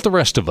what about the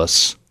rest of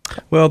us?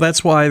 Well,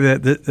 that's why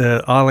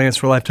the Alliance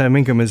for Lifetime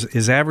Income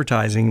is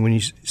advertising. When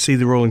you see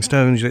the Rolling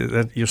Stones,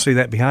 you'll see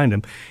that behind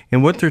them.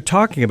 And what they're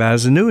talking about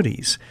is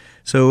annuities.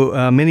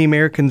 So many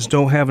Americans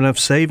don't have enough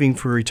saving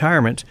for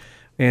retirement,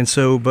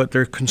 but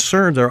they're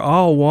concerned. They're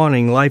all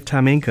wanting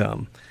lifetime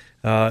income.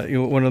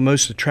 One of the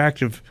most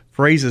attractive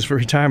phrases for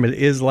retirement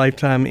is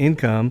lifetime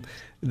income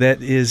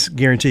that is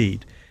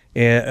guaranteed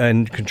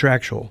and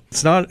contractual.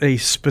 It's not a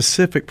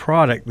specific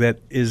product that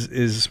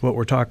is what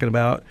we're talking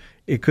about.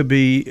 It could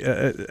be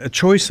a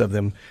choice of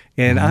them.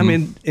 And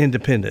I'm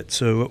independent,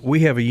 so we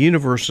have a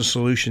universal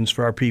solutions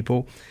for our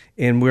people,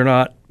 and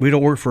we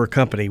don't work for a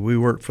company. We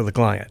work for the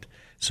client.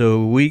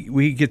 So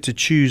we get to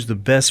choose the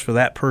best for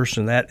that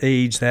person, that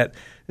age, that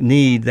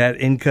need,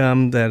 that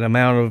income, that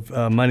amount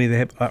of money they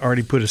have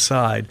already put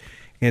aside.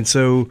 And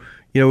so,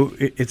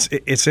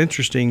 it's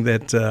interesting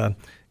that,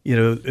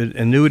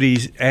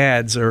 annuities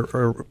ads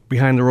are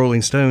behind the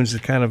Rolling Stones.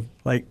 It kind of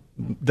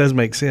does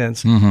make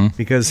sense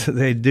because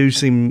they do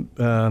seem,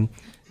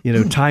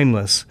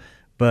 timeless.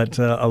 But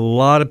a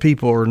lot of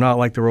people are not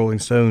like the Rolling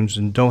Stones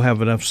and don't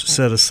have enough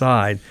set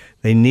aside.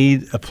 They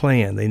need a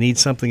plan. They need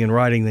something in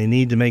writing. They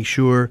need to make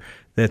sure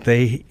that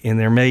they and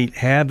their mate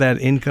have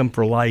that income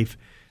for life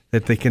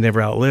that they can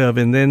never outlive.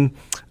 And then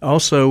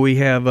also we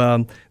have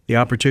the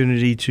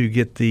opportunity to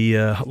get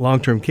the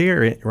long-term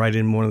care right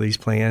in one of these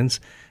plans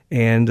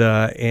and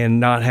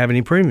not have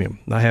any premium,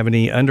 not have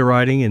any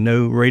underwriting and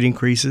no rate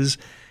increases.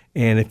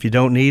 And if you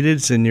don't need it,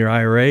 it's in your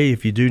IRA.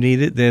 If you do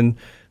need it, then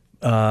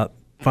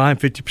fine,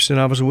 50%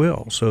 of us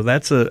will. So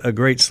that's a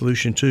great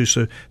solution too.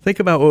 So think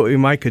about what we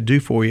might could do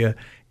for you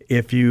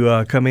if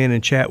you come in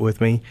and chat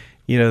with me.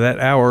 That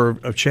hour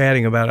of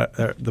chatting about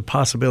the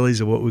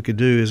possibilities of what we could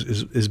do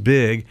is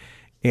big.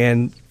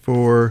 And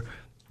for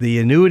the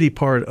annuity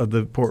part of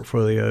the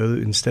portfolio,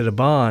 instead of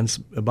bonds,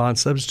 a bond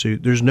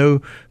substitute, there's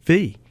no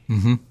fee,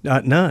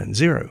 none,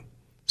 zero.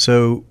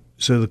 So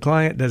the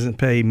client doesn't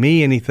pay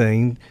me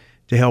anything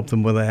to help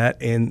them with that,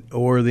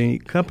 or the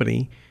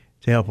company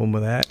to help them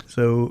with that.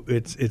 So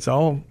it's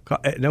all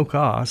at no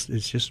cost.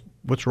 It's just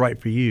what's right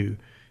for you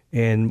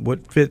and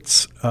what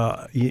fits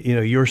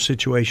your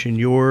situation,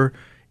 your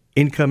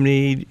income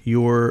need,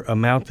 your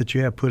amount that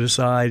you have put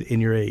aside,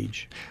 in your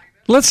age.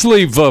 Let's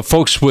leave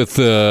folks with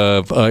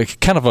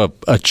kind of a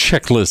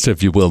checklist,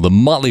 if you will. The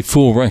Motley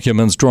Fool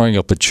recommends drawing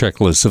up a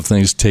checklist of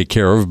things to take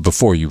care of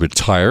before you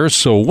retire.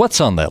 So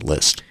what's on that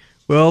list?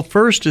 Well,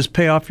 first is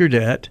pay off your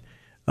debt.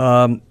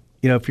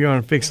 If you're on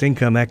a fixed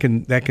income, that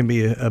can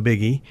be a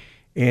biggie.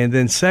 And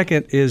then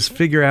second is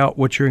figure out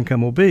what your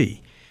income will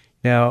be.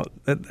 Now,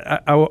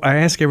 I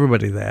ask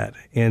everybody that,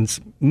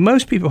 and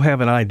most people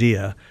have an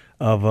idea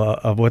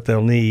of what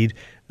they'll need.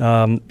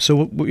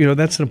 So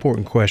that's an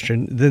important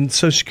question. Then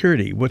Social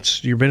Security,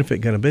 what's your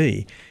benefit going to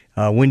be?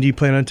 When do you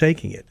plan on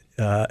taking it?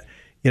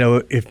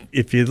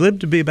 If you live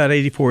to be about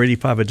 84,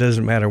 85, it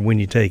doesn't matter when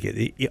you take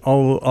it.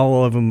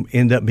 All of them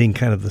end up being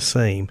kind of the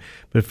same.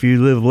 But if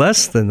you live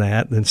less than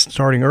that, then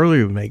starting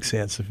earlier would make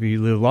sense. If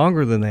you live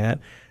longer than that,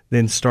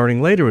 then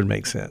starting later would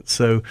make sense.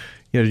 So,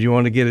 do you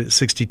want to get it at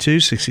 62,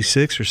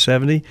 66, or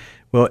 70?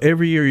 Well,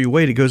 every year you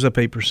wait, it goes up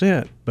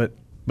 8%. But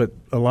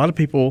a lot of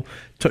people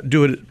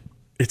do it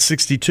at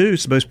 62.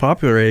 It's the most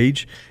popular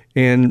age,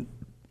 and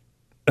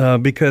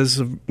because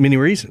of many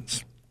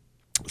reasons.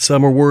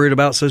 Some are worried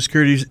about Social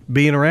Security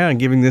being around and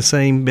giving the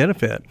same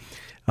benefit.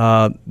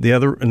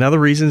 Another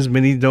reason is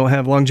many don't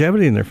have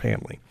longevity in their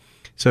family.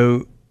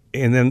 So,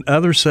 and then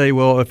others say,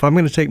 well, if I'm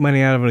going to take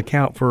money out of an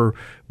account for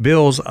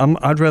bills,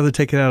 I'd rather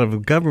take it out of a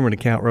government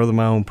account rather than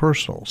my own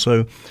personal.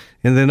 So,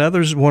 and then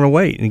others want to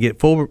wait and get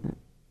full,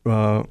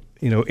 Social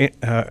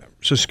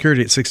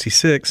Security at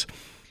 66,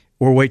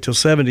 or wait till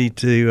 70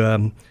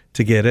 to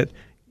get it.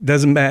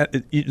 Doesn't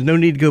matter. No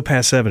need to go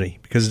past 70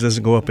 because it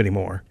doesn't go up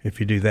anymore if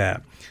you do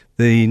that.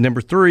 The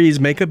number 3 is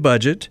make a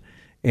budget,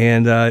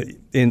 and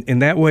in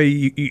that way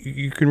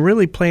you can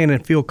really plan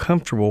and feel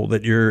comfortable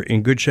that you're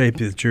in good shape,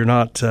 that you're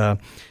not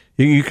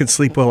you can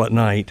sleep well at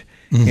night,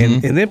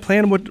 and then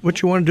plan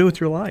what you want to do with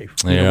your life.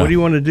 What do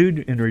you want to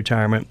do in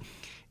retirement,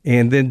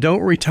 and then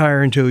don't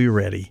retire until you're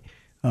ready.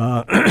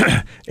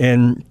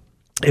 And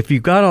if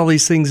you've got all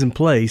these things in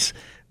place,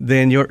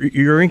 then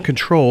you're in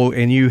control,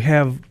 and you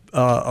have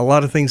a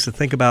lot of things to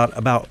think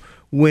about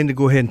when to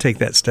go ahead and take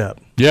that step.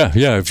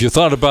 Yeah. If you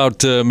thought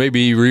about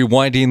maybe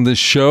rewinding the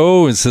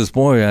show and says,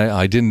 boy,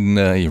 I didn't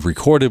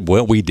record it.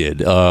 Well, we did.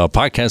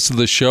 Podcast of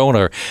the show and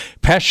our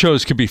past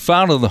shows can be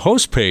found on the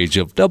host page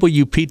of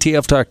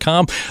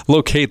WPTF.com.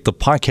 Locate the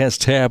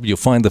podcast tab. You'll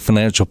find the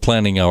Financial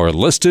Planning Hour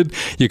listed.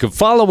 You can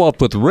follow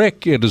up with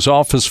Rick at his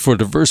Office for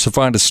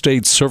Diversified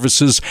Estate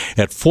Services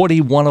at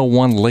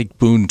 4101 Lake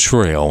Boone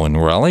Trail in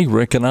Raleigh.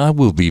 Rick and I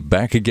will be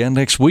back again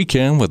next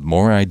weekend with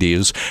more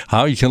ideas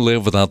how you can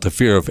live without the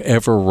fear of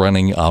ever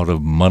running out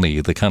of money.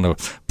 The kind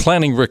of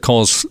planning Rick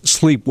calls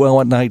sleep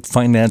well at night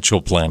financial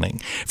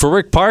planning. For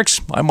Rick Parks,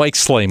 I'm Mike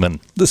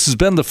Slayman. This has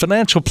been the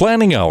Financial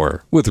Planning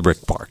Hour with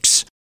Rick Parks.